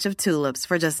 15-stem bunch of tulips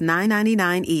for just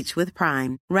 $9.99 each with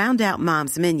Prime. Round out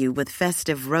Mom's menu with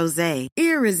festive rosé,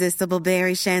 irresistible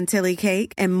berry chantilly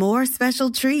cake, and more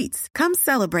special treats. Come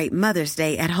celebrate Mother's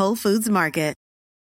Day at Whole Foods Market.